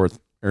the fourth.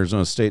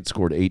 Arizona State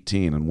scored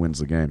 18 and wins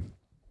the game.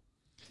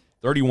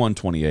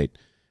 31-28.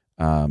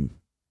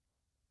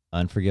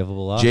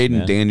 Unforgivable loss.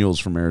 Jaden Daniels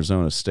from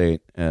Arizona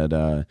State had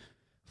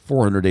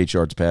 408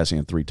 yards passing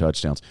and 3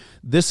 touchdowns.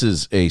 This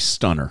is a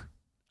stunner.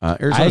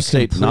 Arizona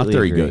State not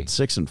very good,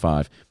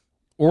 6-5.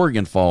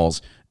 Oregon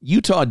falls.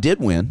 Utah did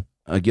win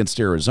against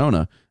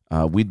Arizona.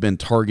 We'd been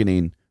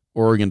targeting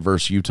Oregon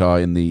versus Utah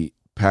in the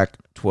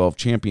Pac-12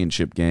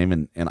 championship game,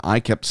 and I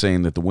kept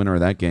saying that the winner of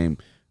that game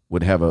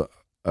would have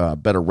a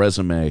better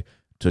resume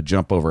to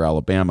jump over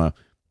Alabama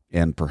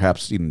and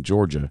perhaps even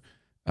Georgia.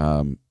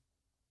 Well,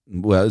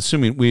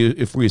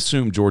 if we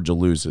assume Georgia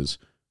loses,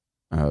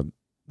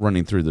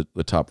 running through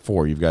the top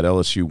 4, you've got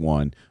LSU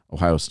 1,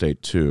 Ohio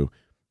State 2,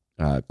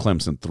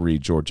 Clemson 3,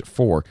 Georgia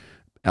 4,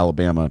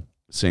 Alabama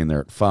saying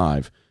they're at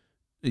 5.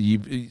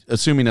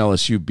 Assuming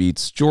LSU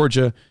beats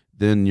Georgia,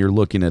 then you're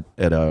looking at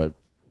a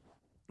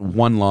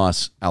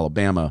 1-loss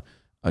Alabama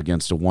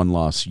against a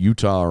 1-loss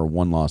Utah or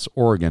 1-loss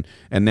Oregon,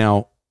 and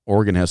now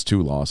Oregon has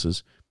 2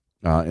 losses.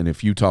 And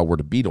if Utah were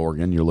to beat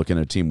Oregon, you're looking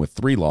at a team with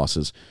 3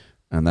 losses,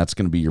 and that's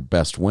going to be your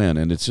best win.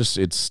 And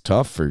it's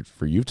tough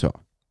for Utah.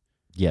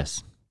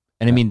 Yes.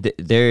 And I mean,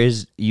 there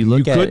is,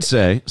 you could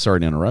say, sorry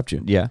to interrupt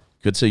you. Yeah.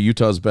 Could say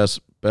Utah's best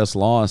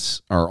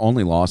loss, or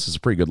only loss, is a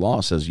pretty good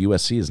loss, as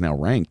USC is now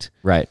ranked.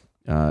 Right.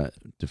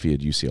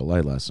 Defeated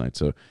UCLA last night,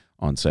 so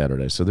on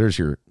Saturday. So there's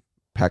your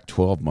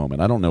Pac-12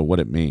 moment. I don't know what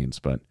it means,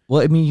 but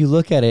well, I mean, you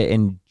look at it,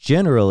 and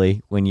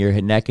generally, when you're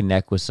neck and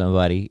neck with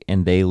somebody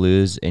and they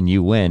lose and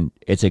you win,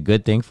 it's a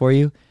good thing for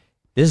you.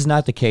 This is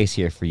not the case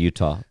here for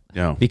Utah.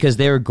 No. Because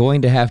they were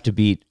going to have to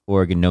beat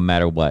Oregon no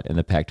matter what in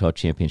the Pac-12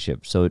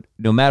 championship. So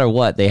no matter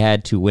what, they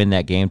had to win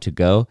that game to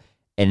go.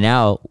 And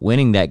now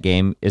winning that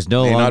game is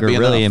no longer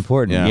really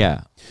important.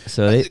 Yeah.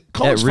 So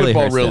college really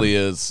football hurts really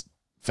them. is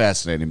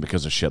fascinating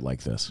because of shit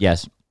like this.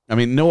 Yes. I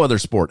mean, in no other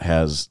sport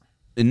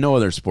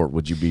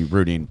would you be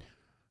rooting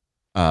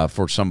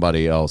for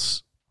somebody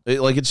else.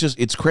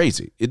 It's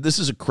crazy. This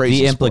is a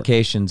crazy The sport.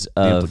 implications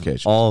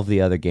of all of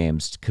the other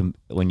games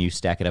when you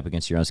stack it up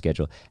against your own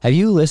schedule. Have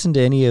you listened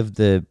to any of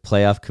the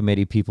playoff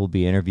committee people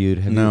be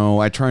interviewed? No,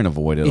 I try and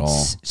avoid it all.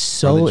 It's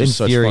so Are they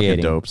just infuriating. Such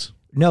fucking dopes?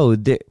 No,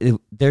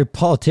 they're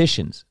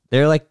politicians.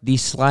 They're like the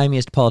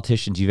slimiest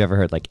politicians you've ever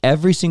heard. Like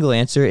every single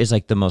answer is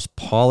like the most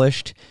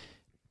polished,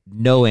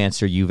 no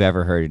answer you've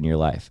ever heard in your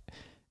life.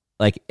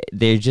 Like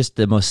they're just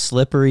the most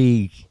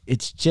slippery.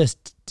 It's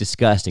just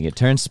disgusting. It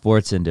turns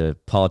sports into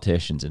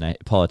politics, and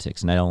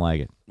I don't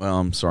like it. Well,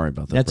 I'm sorry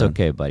about that. That's Brad.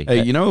 okay, buddy.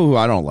 Hey, you know who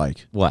I don't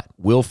like? What?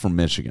 Will from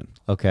Michigan.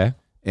 Okay.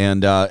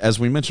 And as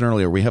we mentioned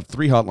earlier, we have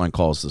 3 hotline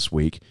calls this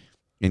week,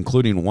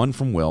 including 1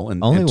 from Will and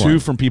 2 one.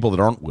 from people that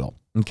aren't Will.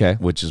 Okay.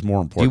 Which is more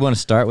Do important. you want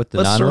to start with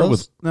the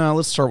non-Wills?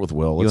 Let's start with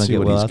Will. You Let's wanna see get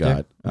what Will he's out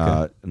there?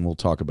 got, Okay. and we'll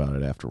talk about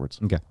it afterwards.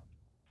 Okay.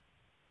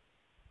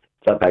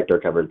 What's up, Hector?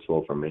 Covered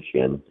Will from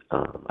Michigan.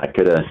 I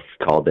could have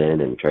called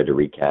in and tried to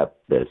recap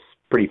this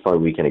pretty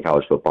fun weekend of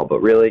college football,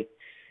 but really,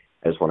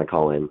 I just want to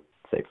call in and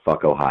say,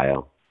 fuck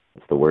Ohio.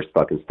 It's the worst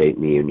fucking state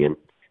in the union.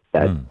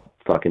 That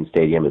fucking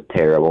stadium is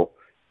terrible.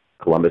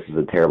 Columbus is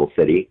a terrible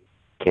city.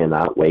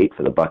 Cannot wait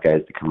for the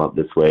Buckeyes to come up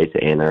this way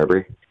to Ann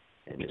Arbor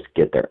and just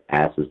get their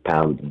asses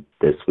pounded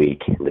this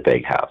week in the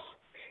big house.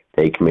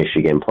 Take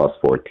Michigan plus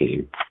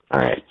 14.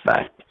 All right,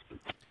 bye.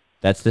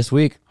 That's this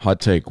week. Hot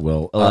take,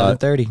 Will.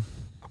 11:30.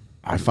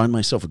 I find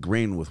myself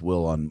agreeing with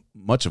Will on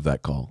much of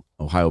that call,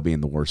 Ohio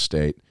being the worst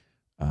state.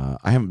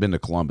 I haven't been to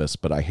Columbus,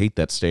 but I hate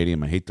that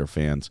stadium. I hate their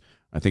fans.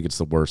 I think it's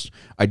the worst.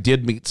 I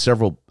did meet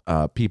several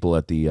people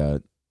at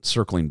the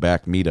Circling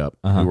Back meetup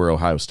who were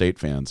Ohio State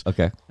fans.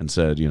 Okay. And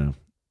said,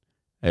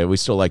 hey, we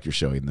still like your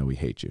show, even though we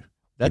hate you.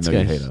 That's even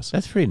though good. You hate us.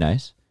 That's pretty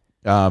nice.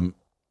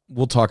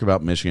 we'll talk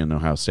about Michigan and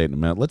Ohio State in a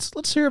minute.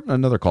 Let's hear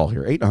another call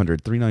here.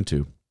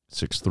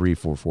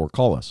 800-392-6344.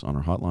 Call us on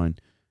our hotline.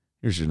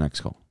 Here's your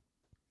next call.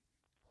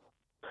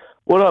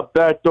 What up,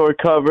 Backdoor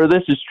Cover?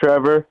 This is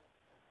Trevor.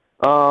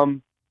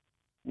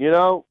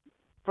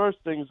 First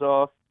things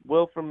off,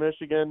 Will from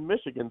Michigan.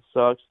 Michigan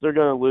sucks. They're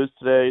going to lose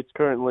today. It's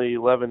currently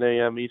 11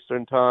 a.m.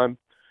 Eastern time.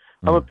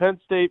 I'm a Penn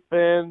State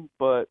fan,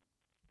 but,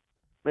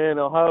 man,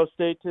 Ohio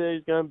State today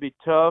is going to be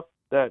tough.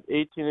 That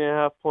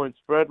 18.5-point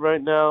spread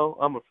right now,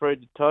 I'm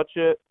afraid to touch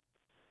it.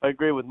 I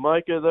agree with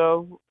Micah,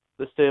 though.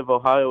 The state of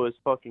Ohio is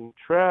fucking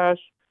trash,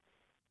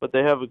 but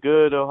they have a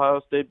good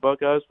Ohio State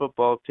Buckeyes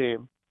football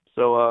team.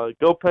 So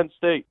go Penn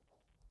State.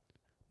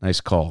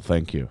 Nice call.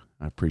 Thank you.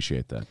 I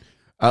appreciate that.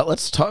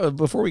 Let's talk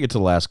before we get to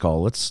the last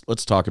call. Let's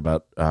talk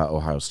about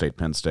Ohio State,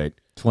 Penn State.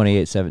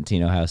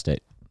 28-17 Ohio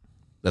State.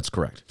 That's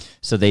correct.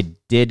 So they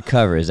did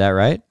cover. Is that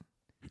right?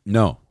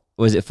 No.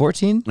 Was it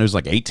 14? It was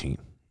like 18.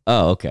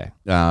 Oh, okay.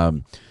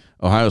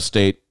 Ohio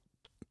State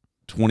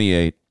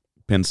 28,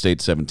 Penn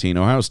State 17.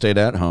 Ohio State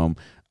at home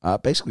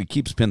basically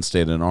keeps Penn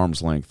State at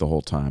arm's length the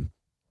whole time.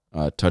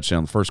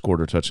 Touchdown first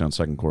quarter, touchdown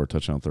second quarter,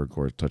 touchdown third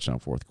quarter, touchdown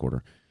fourth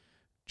quarter.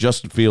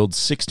 Justin Fields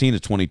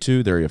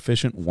 16-22, very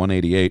efficient,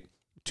 188,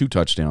 2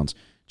 touchdowns.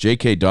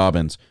 J.K.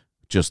 Dobbins,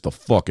 just the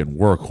fucking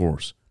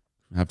workhorse.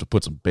 I have to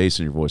put some bass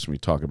in your voice when we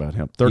talk about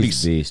him.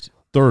 36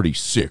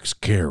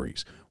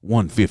 carries,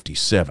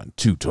 157,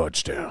 2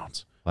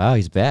 touchdowns. Wow,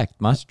 he's back.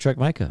 Monster Truck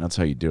Micah. That's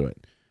how you do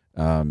it.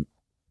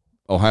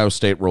 Ohio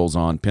State rolls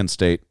on. Penn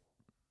State,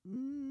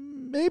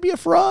 maybe a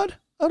fraud.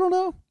 I don't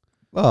know.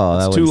 Oh,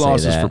 It's I 2 wouldn't say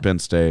losses that. for Penn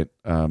State,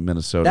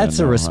 Minnesota. That's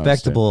and a Ohio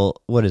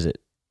respectable, what is it,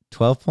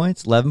 12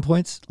 points? 11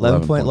 points? 11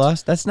 point points.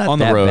 loss? That's not On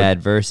the that road.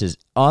 bad versus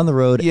on the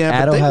road State. Yeah,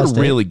 at but Ohio they were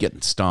State. really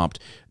getting stomped.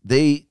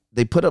 They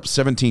put up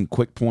 17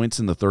 quick points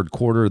in the third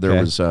quarter. There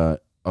was I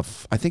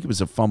think it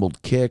was a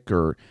fumbled kick,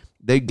 or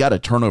they got a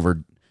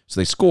turnover. So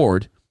they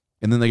scored,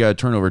 and then they got a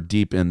turnover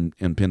deep in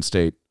Penn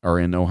State or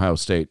in Ohio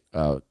State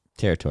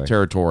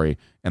territory,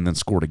 and then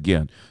scored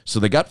again. So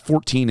they got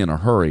 14 in a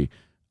hurry.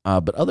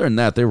 But other than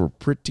that, they were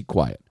pretty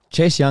quiet.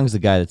 Chase Young's the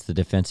guy that's the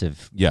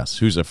defensive, Yes,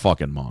 who's a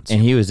fucking monster.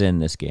 and he was in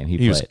this game. He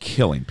He was played.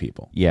 killing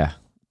people. Yeah.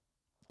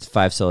 It's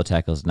 5 solo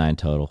tackles, 9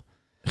 total.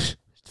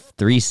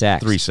 3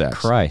 sacks. 3 sacks.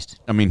 Christ.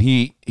 I mean,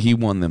 he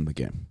won them the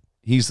game.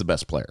 He's the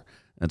best player.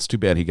 It's too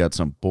bad he got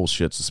some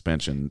bullshit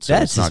suspension. So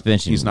That it's not-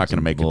 suspension he's not was going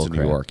to make it to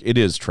bullcrap. New York. It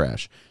is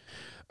trash.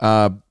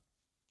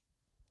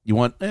 You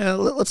want?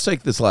 Let's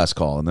take this last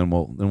call, and then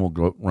we'll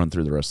go run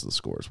through the rest of the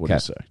scores. What do you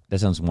Okay. say? That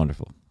sounds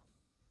wonderful.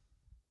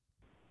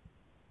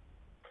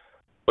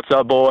 What's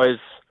up, boys?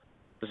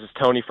 This is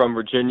Tony from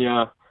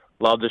Virginia.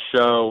 Love the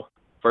show.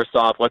 First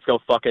off, let's go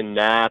fucking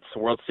Nats.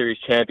 World Series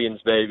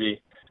champions,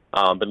 baby.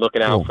 Been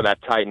looking out Cool. for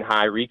that Titan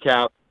High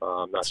recap.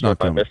 I'm not It's sure not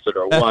if I coming. missed it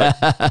or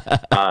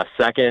what.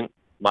 Second,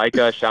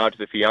 Micah, shout out to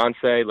the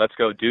fiance. Let's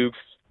go Dukes.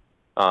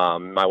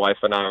 My wife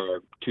and I are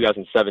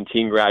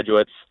 2017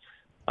 graduates.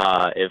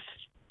 If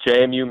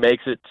JMU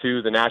makes it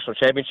to the national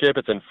championship,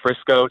 it's in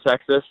Frisco,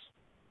 Texas.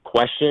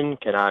 Question,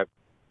 can I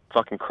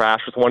fucking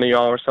crash with one of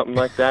y'all or something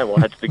like that? We'll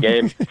head to the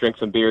game, drink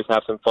some beers,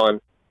 have some fun.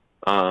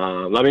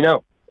 Let me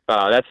know.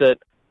 That's it.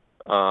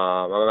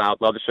 I'm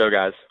out. Love the show,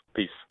 guys.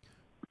 Peace.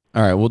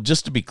 All right. Well,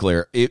 just to be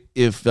clear,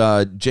 if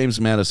James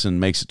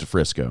Madison makes it to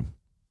Frisco,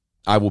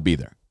 I will be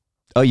there.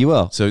 Oh, you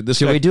will. So this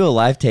Should guy- we do a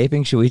live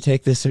taping? Should we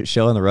take this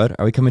show on the road?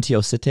 Are we coming to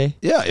Osite?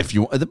 Yeah, if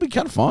you, that'd be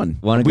kind of fun.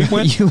 You want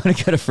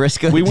to go to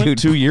Frisco? We and went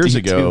do- 2 years do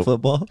ago.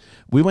 Football.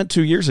 We went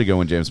 2 years ago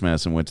when James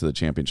Madison went to the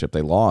championship.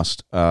 They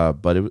lost,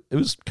 but it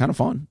was kind of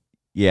fun.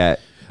 Yeah,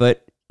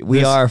 but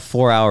we are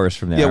 4 hours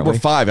from there. Yeah, aren't we're we?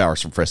 5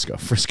 hours from Frisco.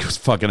 Frisco's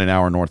fucking an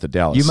hour north of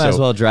Dallas. You might as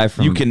so well drive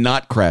from. You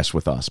cannot crash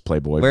with us,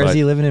 Playboy. Where is but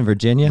he living in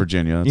Virginia?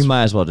 Virginia. You That's-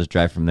 might as well just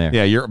drive from there.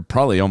 Yeah, you're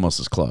probably almost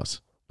as close.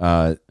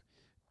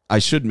 I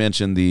should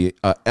mention the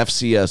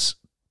FCS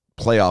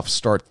playoffs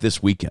start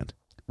this weekend.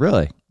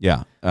 Really?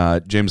 Yeah.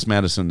 James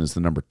Madison is the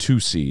number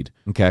 2 seed.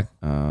 Okay.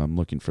 I'm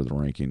looking for the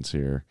rankings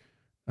here.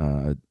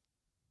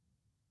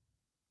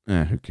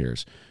 Who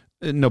cares?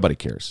 Nobody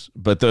cares.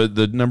 But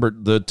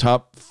the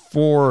top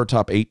 4 or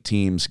top 8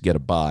 teams get a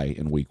bye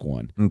in week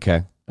 1.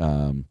 Okay.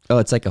 Oh,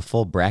 it's like a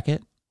full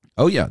bracket.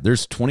 Oh yeah,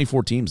 there's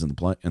 24 teams in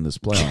this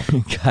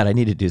playoff. God, I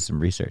need to do some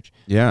research.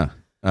 Yeah.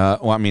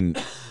 Well, I mean,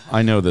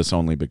 I know this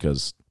only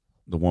because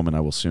the woman I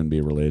will soon be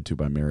related to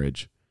by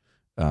marriage.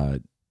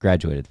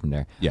 Graduated from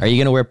there. Yeah. Are you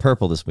going to wear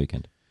purple this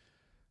weekend?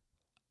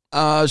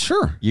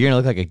 Sure. You're going to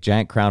look like a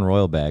giant Crown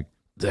Royal bag.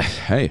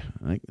 Hey,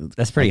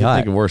 That's pretty I can hot.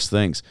 think of worse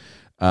things.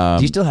 Do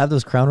you still have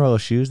those Crown Royal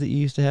shoes that you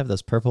used to have?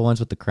 Those purple ones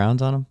with the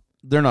crowns on them?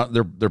 They're not.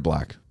 They're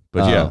black.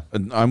 But Oh. yeah,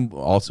 and I'm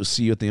also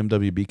see you at the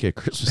MWBK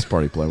Christmas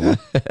party, Playboy.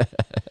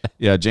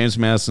 Yeah, James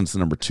Madison's the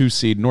number 2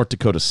 seed. North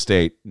Dakota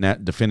State,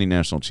 defending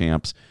national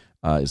champs,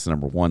 is the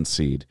number 1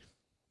 seed.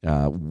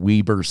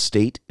 Weber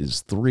State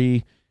is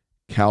 3.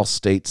 Cal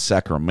State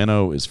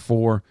Sacramento is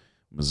 4.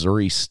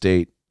 Missouri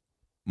State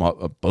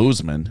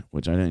Bozeman,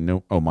 which I didn't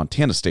know. Oh,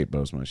 Montana State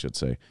Bozeman, I should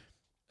say.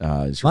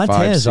 Is your 5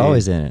 Montana's seed.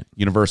 always in it.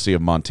 University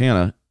of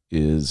Montana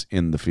is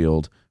in the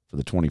field for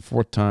the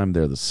 24th time.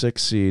 They're the 6th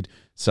seed.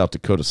 South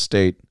Dakota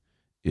State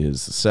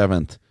is the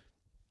 7th,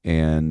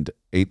 and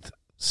 8th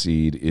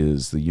seed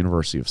is the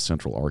University of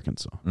Central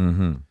Arkansas.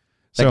 Mm-hmm.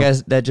 So,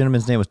 That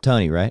gentleman's name was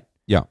Tony, right?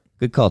 yeah.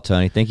 Good call,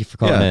 Tony. Thank you for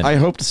calling in. I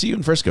hope to see you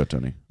in Frisco,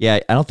 Tony.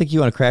 Yeah, I don't think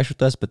you want to crash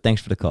with us, but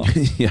thanks for the call.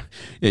 Yeah,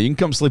 you can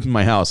come sleep in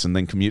my house and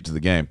then commute to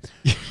the game.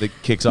 It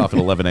kicks off at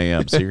 11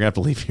 a.m. So you're gonna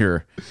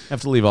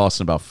have to leave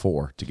Austin about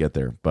 4 to get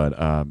there.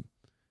 But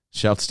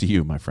shouts to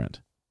you, my friend.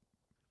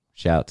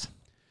 Shouts.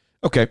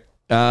 Okay,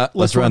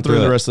 let's run through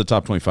the rest of the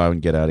top 25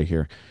 and get out of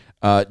here.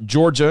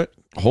 Georgia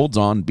holds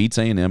on, beats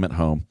A&M at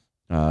home.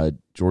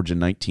 Georgia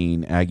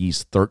 19,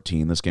 Aggies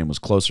 13. This game was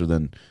closer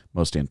than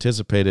most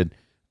anticipated.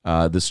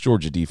 This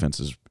Georgia defense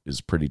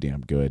is pretty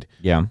damn good.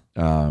 Yeah.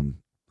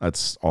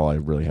 That's all I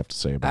really have to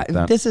say about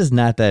that. This is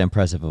not that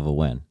impressive of a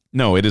win.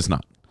 No, it is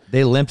not.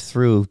 They limped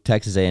through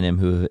Texas A&M,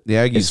 who The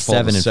Aggies is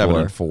fall to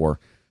 7-4.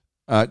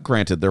 7-4.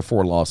 Granted, their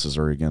 4 losses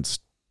are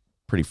against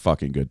pretty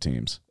fucking good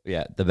teams.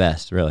 Yeah, the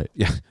best, really.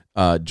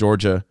 Yeah,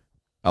 Georgia,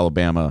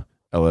 Alabama,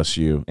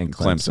 LSU, and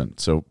Clemson.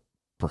 So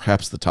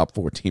perhaps the top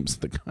 4 teams in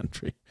the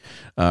country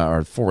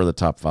are 4 of the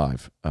top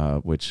 5,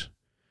 which...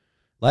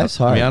 Life's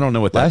hard. I mean, I don't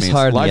know what that Life's means.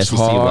 hard in the Life's SEC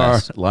hard.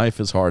 West. Life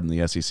is hard in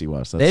the SEC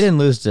West. They didn't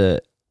lose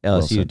to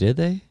LSU, said. did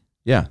they?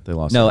 Yeah, they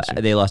lost. No, to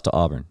LSU. they lost to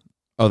Auburn.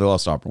 Oh, they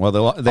lost to Auburn. Well,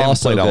 they haven't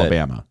Also played good.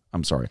 Alabama.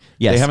 I'm sorry.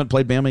 Yes. They haven't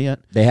played Bama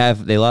yet?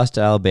 They lost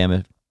to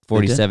Alabama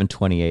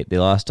 47-28. They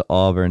lost to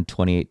Auburn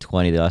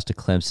 28-20. They lost to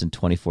Clemson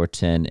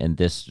 24-10, and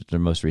this is their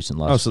most recent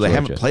loss. Oh, so to they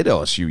Georgia. haven't played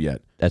LSU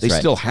yet. That's they right.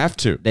 still have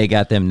to. They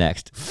got them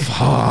next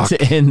Fuck.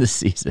 to end the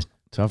season.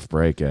 Tough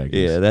break, Aggies.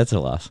 Yeah, that's a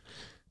loss.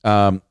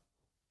 All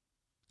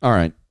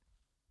right.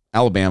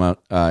 Alabama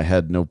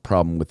had no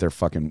problem with their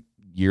fucking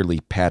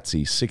yearly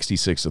patsy,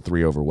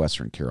 66-3 over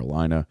Western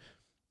Carolina.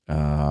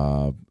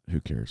 Who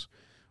cares?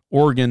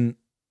 Oregon,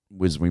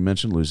 as we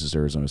mentioned, loses to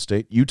Arizona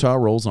State. Utah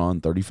rolls on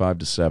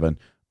 35-7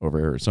 over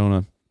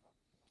Arizona.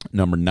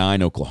 Number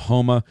 9,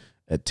 Oklahoma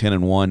at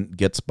 10-1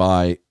 gets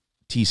by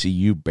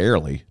TCU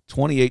barely,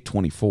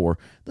 28-24.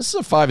 This is a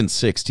 5-6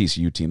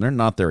 TCU team. They're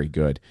not very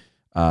good.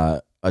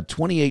 A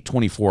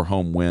 28-24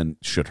 home win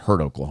should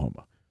hurt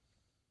Oklahoma.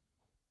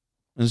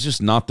 It's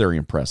just not very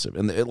impressive.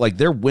 And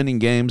they're winning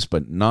games,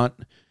 but not.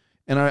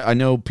 And I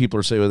know people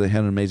are saying, well, they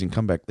had an amazing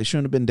comeback. They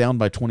shouldn't have been down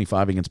by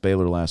 25 against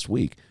Baylor last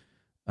week.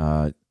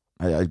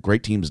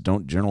 Great teams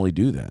don't generally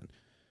do that.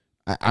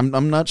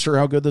 I'm not sure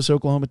how good this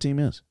Oklahoma team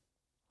is.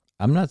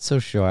 I'm not so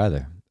sure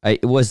either.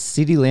 Was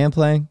CeeDee Lamb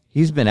playing?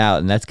 He's been out,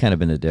 and that's kind of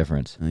been the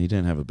difference. He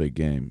didn't have a big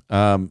game.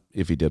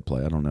 If he did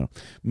play, I don't know.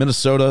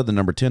 Minnesota, the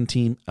number 10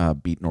 team,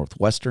 beat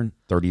Northwestern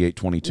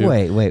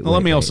 38-22. Wait.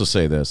 Let me also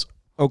say this.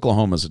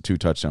 Oklahoma's a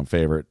 2-touchdown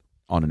favorite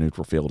on a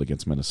neutral field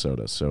against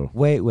Minnesota. So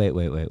Wait.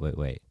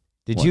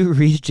 Did you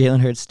read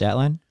Jalen Hurts' stat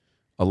line?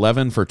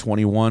 11 for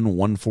 21,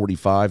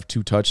 145,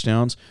 2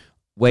 touchdowns.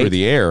 Wait. Through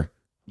the air,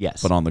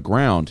 Yes. but on the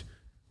ground,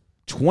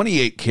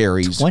 28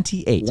 carries,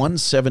 28.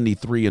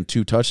 173 and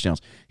 2 touchdowns.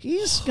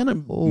 He's going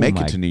to make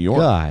it to New York.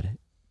 God.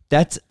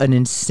 That's an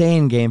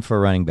insane game for a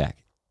running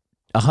back.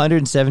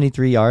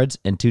 173 yards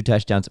and 2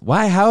 touchdowns.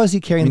 Why? How is he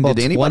carrying the ball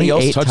did anybody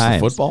 28 else touch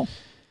times? the football?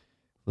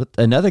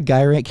 Another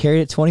guy carried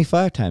it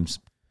 25 times.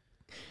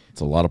 It's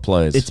a lot of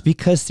plays. It's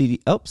because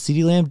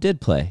CeeDee Lamb did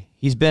play.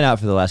 He's been out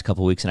for the last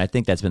couple of weeks, and I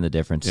think that's been the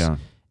difference. Yeah.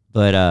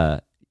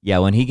 But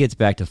when he gets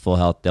back to full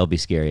health, they'll be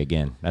scary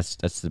again. That's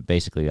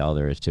basically all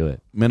there is to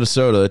it.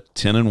 Minnesota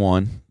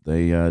 10-1.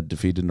 They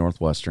defeated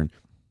Northwestern.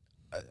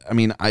 I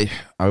mean, I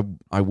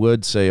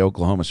would say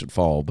Oklahoma should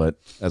fall, but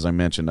as I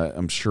mentioned,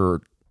 I'm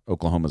sure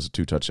Oklahoma's a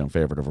 2-touchdown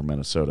favorite over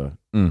Minnesota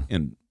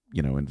in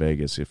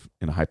Vegas, if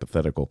in a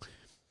hypothetical.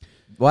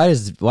 Why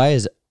is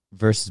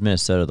versus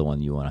Minnesota the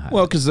one you want to highlight?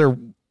 Well, because they're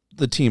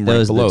the team right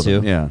Those are the below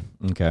two? them. Yeah.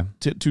 Okay.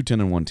 Two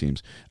 10-1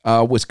 teams.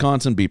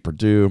 Wisconsin beat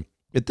Purdue.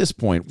 At this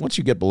point, once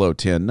you get below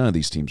 10, none of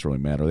these teams really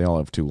matter. They all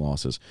have 2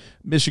 losses.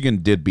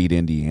 Michigan did beat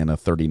Indiana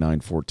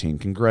 39-14.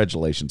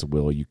 Congratulations,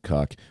 Will, you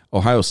cuck.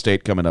 Ohio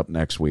State coming up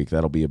next week.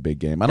 That'll be a big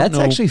game. That's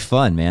actually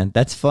fun, man.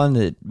 That's fun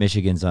that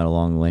Michigan's on a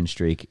long win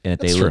streak and that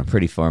they look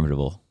pretty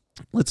formidable.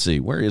 Let's see.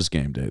 Where is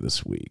game day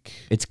this week?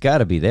 It's got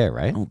to be there,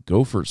 right? Oh,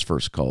 Gophers'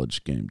 first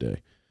college game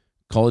day.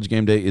 College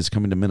game day is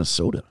coming to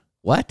Minnesota.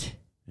 What?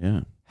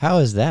 Yeah. How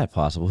is that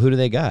possible? Who do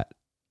they got?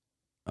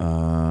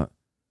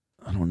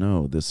 I don't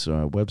know. This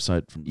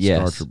website from the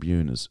Star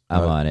Tribune is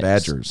I'm on it.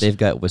 Badgers. They've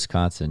got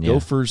Wisconsin. Yeah.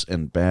 Gophers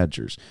and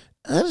Badgers.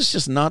 That is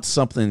just not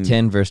something.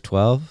 10 versus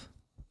 12.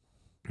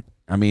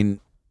 I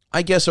mean,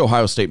 I guess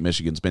Ohio State,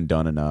 Michigan's been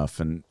done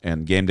enough, and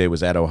game day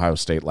was at Ohio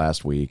State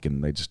last week,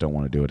 and they just don't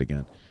want to do it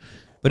again.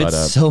 But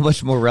it's so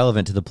much more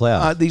relevant to the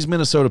playoffs. These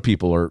Minnesota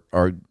people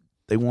are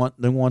they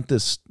want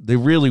this. They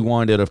really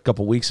wanted it a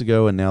couple weeks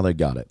ago, and now they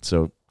got it.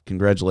 So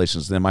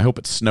congratulations to them. I hope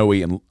it's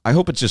snowy, and I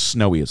hope it's just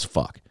snowy as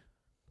fuck.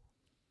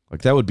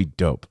 Like, that would be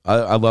dope.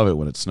 I love it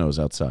when it snows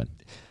outside.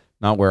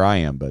 Not where I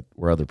am, but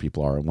where other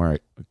people are and where I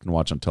can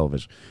watch on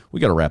television. We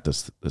got to wrap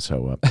this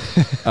hoe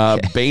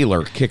up.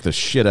 Baylor kicked the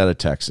shit out of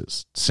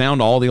Texas.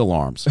 Sound all the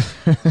alarms.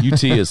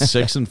 UT is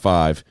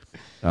 6-5.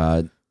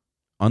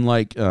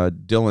 Unlike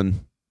Dylan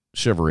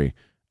Shivery,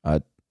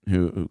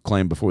 who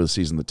claimed before the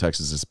season that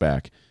Texas is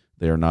back.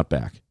 They are not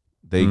back.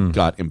 They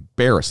got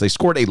embarrassed. They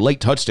scored a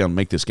late touchdown to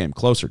make this game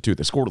closer, too.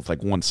 They scored with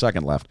like 1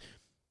 second left.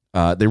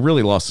 They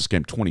really lost this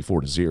game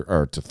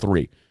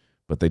 24-3,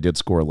 but they did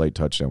score a late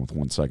touchdown with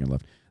 1 second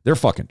left. They're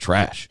fucking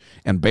trash.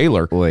 And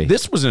Baylor,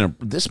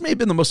 this may have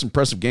been the most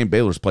impressive game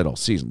Baylor's played all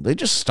season. They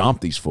just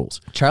stomped these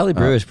fools. Charlie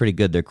Brewer is pretty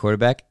good, their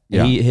quarterback.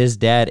 Yeah. His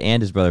dad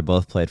and his brother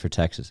both played for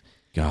Texas.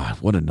 God,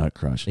 what a nut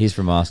crush. He's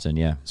from Austin,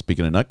 yeah.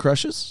 Speaking of nut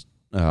crushes,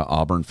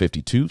 Auburn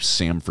 52,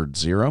 Samford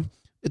 0.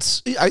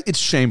 It's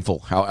shameful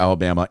how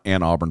Alabama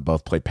and Auburn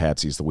both play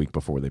patsies the week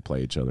before they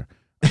play each other.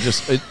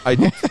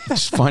 I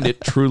just find it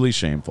truly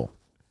shameful.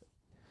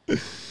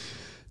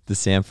 The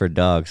Samford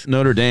Dogs.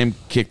 Notre Dame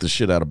kicked the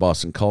shit out of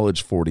Boston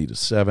College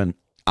 40-7.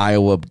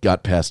 Iowa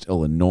got past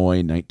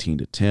Illinois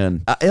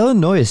 19-10.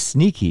 Illinois is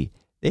sneaky.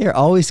 They are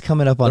always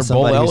coming up on They're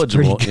somebody bowl who's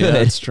pretty eligible. good. Yeah,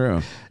 that's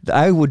true.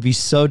 I would be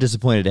so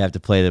disappointed to have to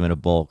play them in a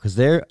bowl because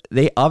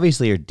they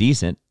obviously are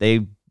decent.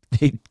 They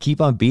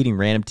keep on beating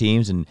random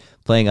teams and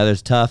playing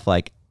others tough.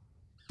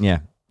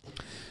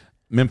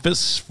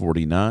 Memphis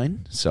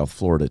 49, South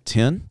Florida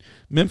 10.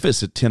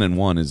 Memphis at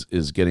 10-1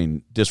 is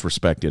getting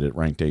disrespected at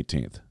ranked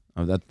 18th.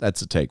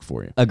 That's a take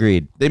for you.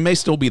 Agreed. They may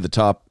still be the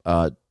top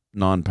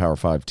non-Power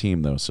 5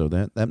 team, though, so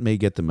that may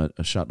get them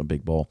a shot in a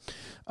big bowl.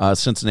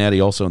 Cincinnati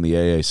also in the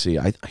AAC.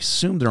 I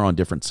assume they're on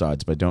different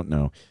sides, but I don't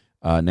know.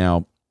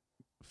 Now,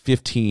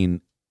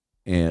 15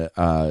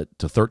 to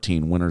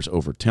 13 winners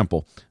over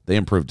Temple. They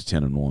improved to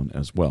 10-1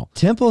 as well.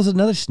 Temple's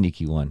another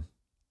sneaky one.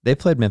 They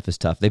played Memphis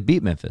tough. They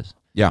beat Memphis.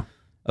 Yeah.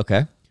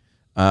 Okay.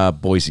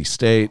 Boise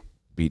State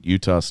beat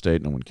Utah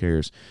State. No one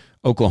cares.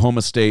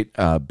 Oklahoma State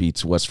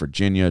beats West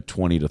Virginia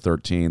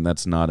 20-13.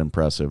 That's not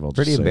impressive.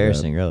 Pretty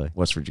embarrassing, really.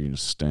 West Virginia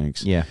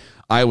stinks. Yeah.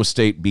 Iowa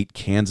State beat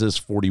Kansas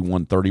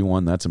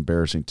 41-31. That's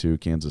embarrassing too.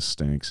 Kansas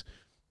stinks.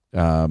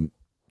 USC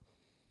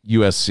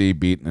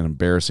beat an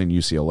embarrassing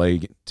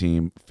UCLA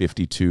team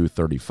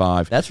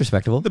 52-35. That's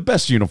respectable. The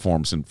best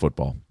uniforms in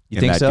football You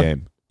think that so?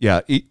 game.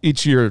 Yeah,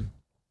 each year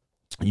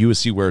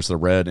USC wears the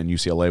red and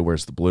UCLA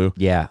wears the blue.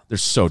 Yeah. They're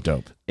so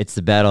dope. It's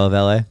the Battle of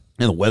LA.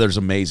 And the weather's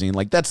amazing.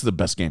 Like, that's the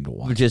best game to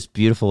watch. Just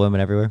beautiful women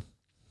everywhere.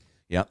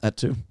 Yeah, that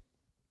too.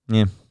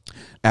 Yeah.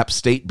 App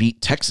State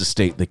beat Texas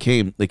State. They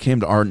came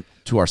to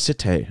our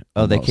city.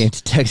 Oh, they came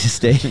to Texas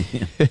State.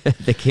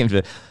 They came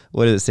to,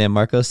 what is it, San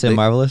Marcos? San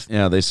Marvelous?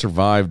 Yeah, they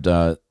survived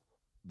the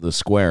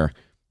square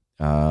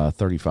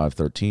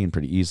 35-13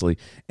 pretty easily.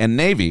 And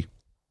Navy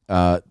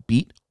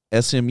beat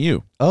SMU.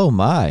 Oh,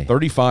 my.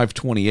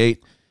 35-28.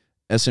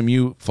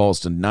 SMU falls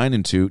to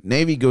 9-2.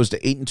 Navy goes to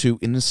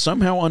 8-2 and is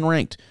somehow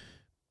unranked.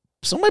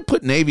 Somebody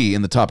put Navy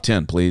in the top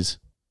 10, please,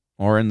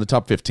 or in the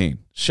top 15.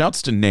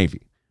 Shouts to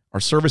Navy. Our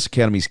service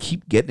academies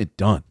keep getting it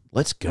done.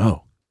 Let's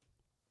go.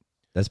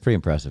 That's pretty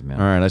impressive,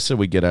 man. All right, I said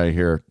we'd get out of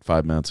here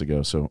 5 minutes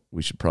ago, so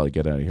we should probably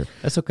get out of here.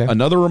 That's okay.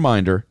 Another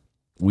reminder,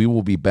 we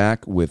will be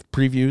back with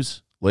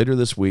previews later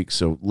this week,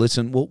 so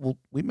listen.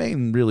 We may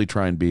really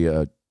try and be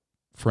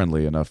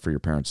friendly enough for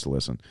your parents to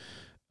listen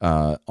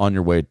on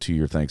your way to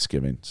your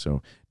Thanksgiving.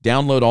 So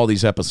download all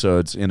these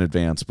episodes in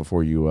advance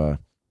before you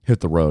hit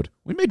the road.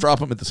 We may drop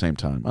them at the same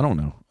time. I don't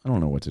know. I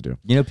don't know what to do.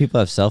 You know, people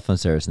have cell phone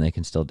service and they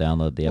can still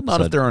download the episode.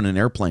 Not if they're on an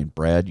airplane,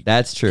 Brad.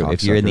 That's true.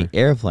 If you're in the cocksucker.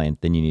 airplane,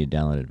 then you need to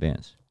download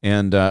Advance.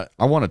 And I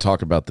want to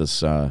talk about this,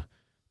 the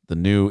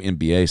new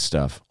NBA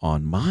stuff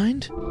on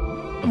Mind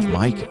of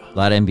Micah. A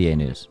lot of NBA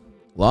news.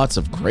 Lots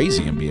of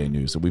crazy NBA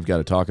news that we've got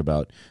to talk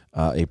about.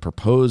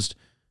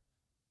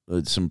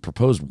 Some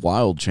proposed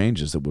wild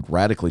changes that would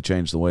radically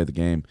change the way the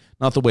game,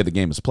 not the way the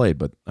game is played,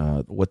 but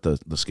what the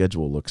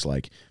schedule looks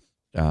like.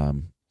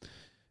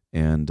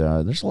 And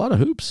there's a lot of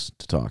hoops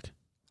to talk.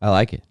 I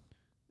like it.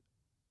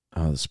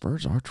 The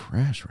Spurs are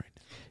trash right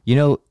now. You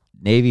know,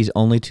 Navy's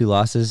only 2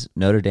 losses,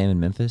 Notre Dame and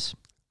Memphis.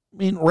 I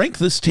mean, rank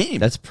this team.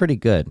 That's pretty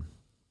good.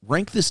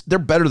 Rank this. They're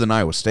better than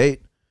Iowa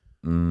State.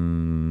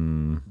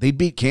 They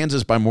beat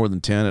Kansas by more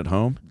than 10 at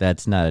home.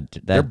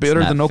 They're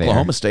Better than fair.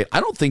 Oklahoma State. I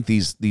don't think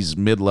these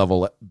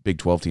mid-level Big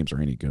 12 teams are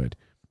any good.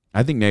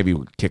 I think Navy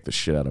would kick the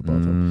shit out of both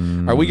of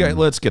them. All right,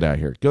 let's get out of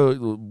here.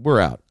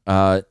 We're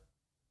out.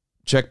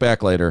 Check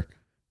back later.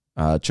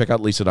 Check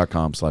out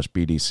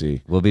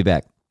lisa.com/BDC. We'll be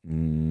back.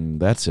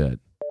 That's it.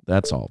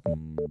 That's all.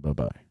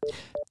 Bye-bye.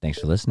 Thanks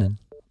for listening.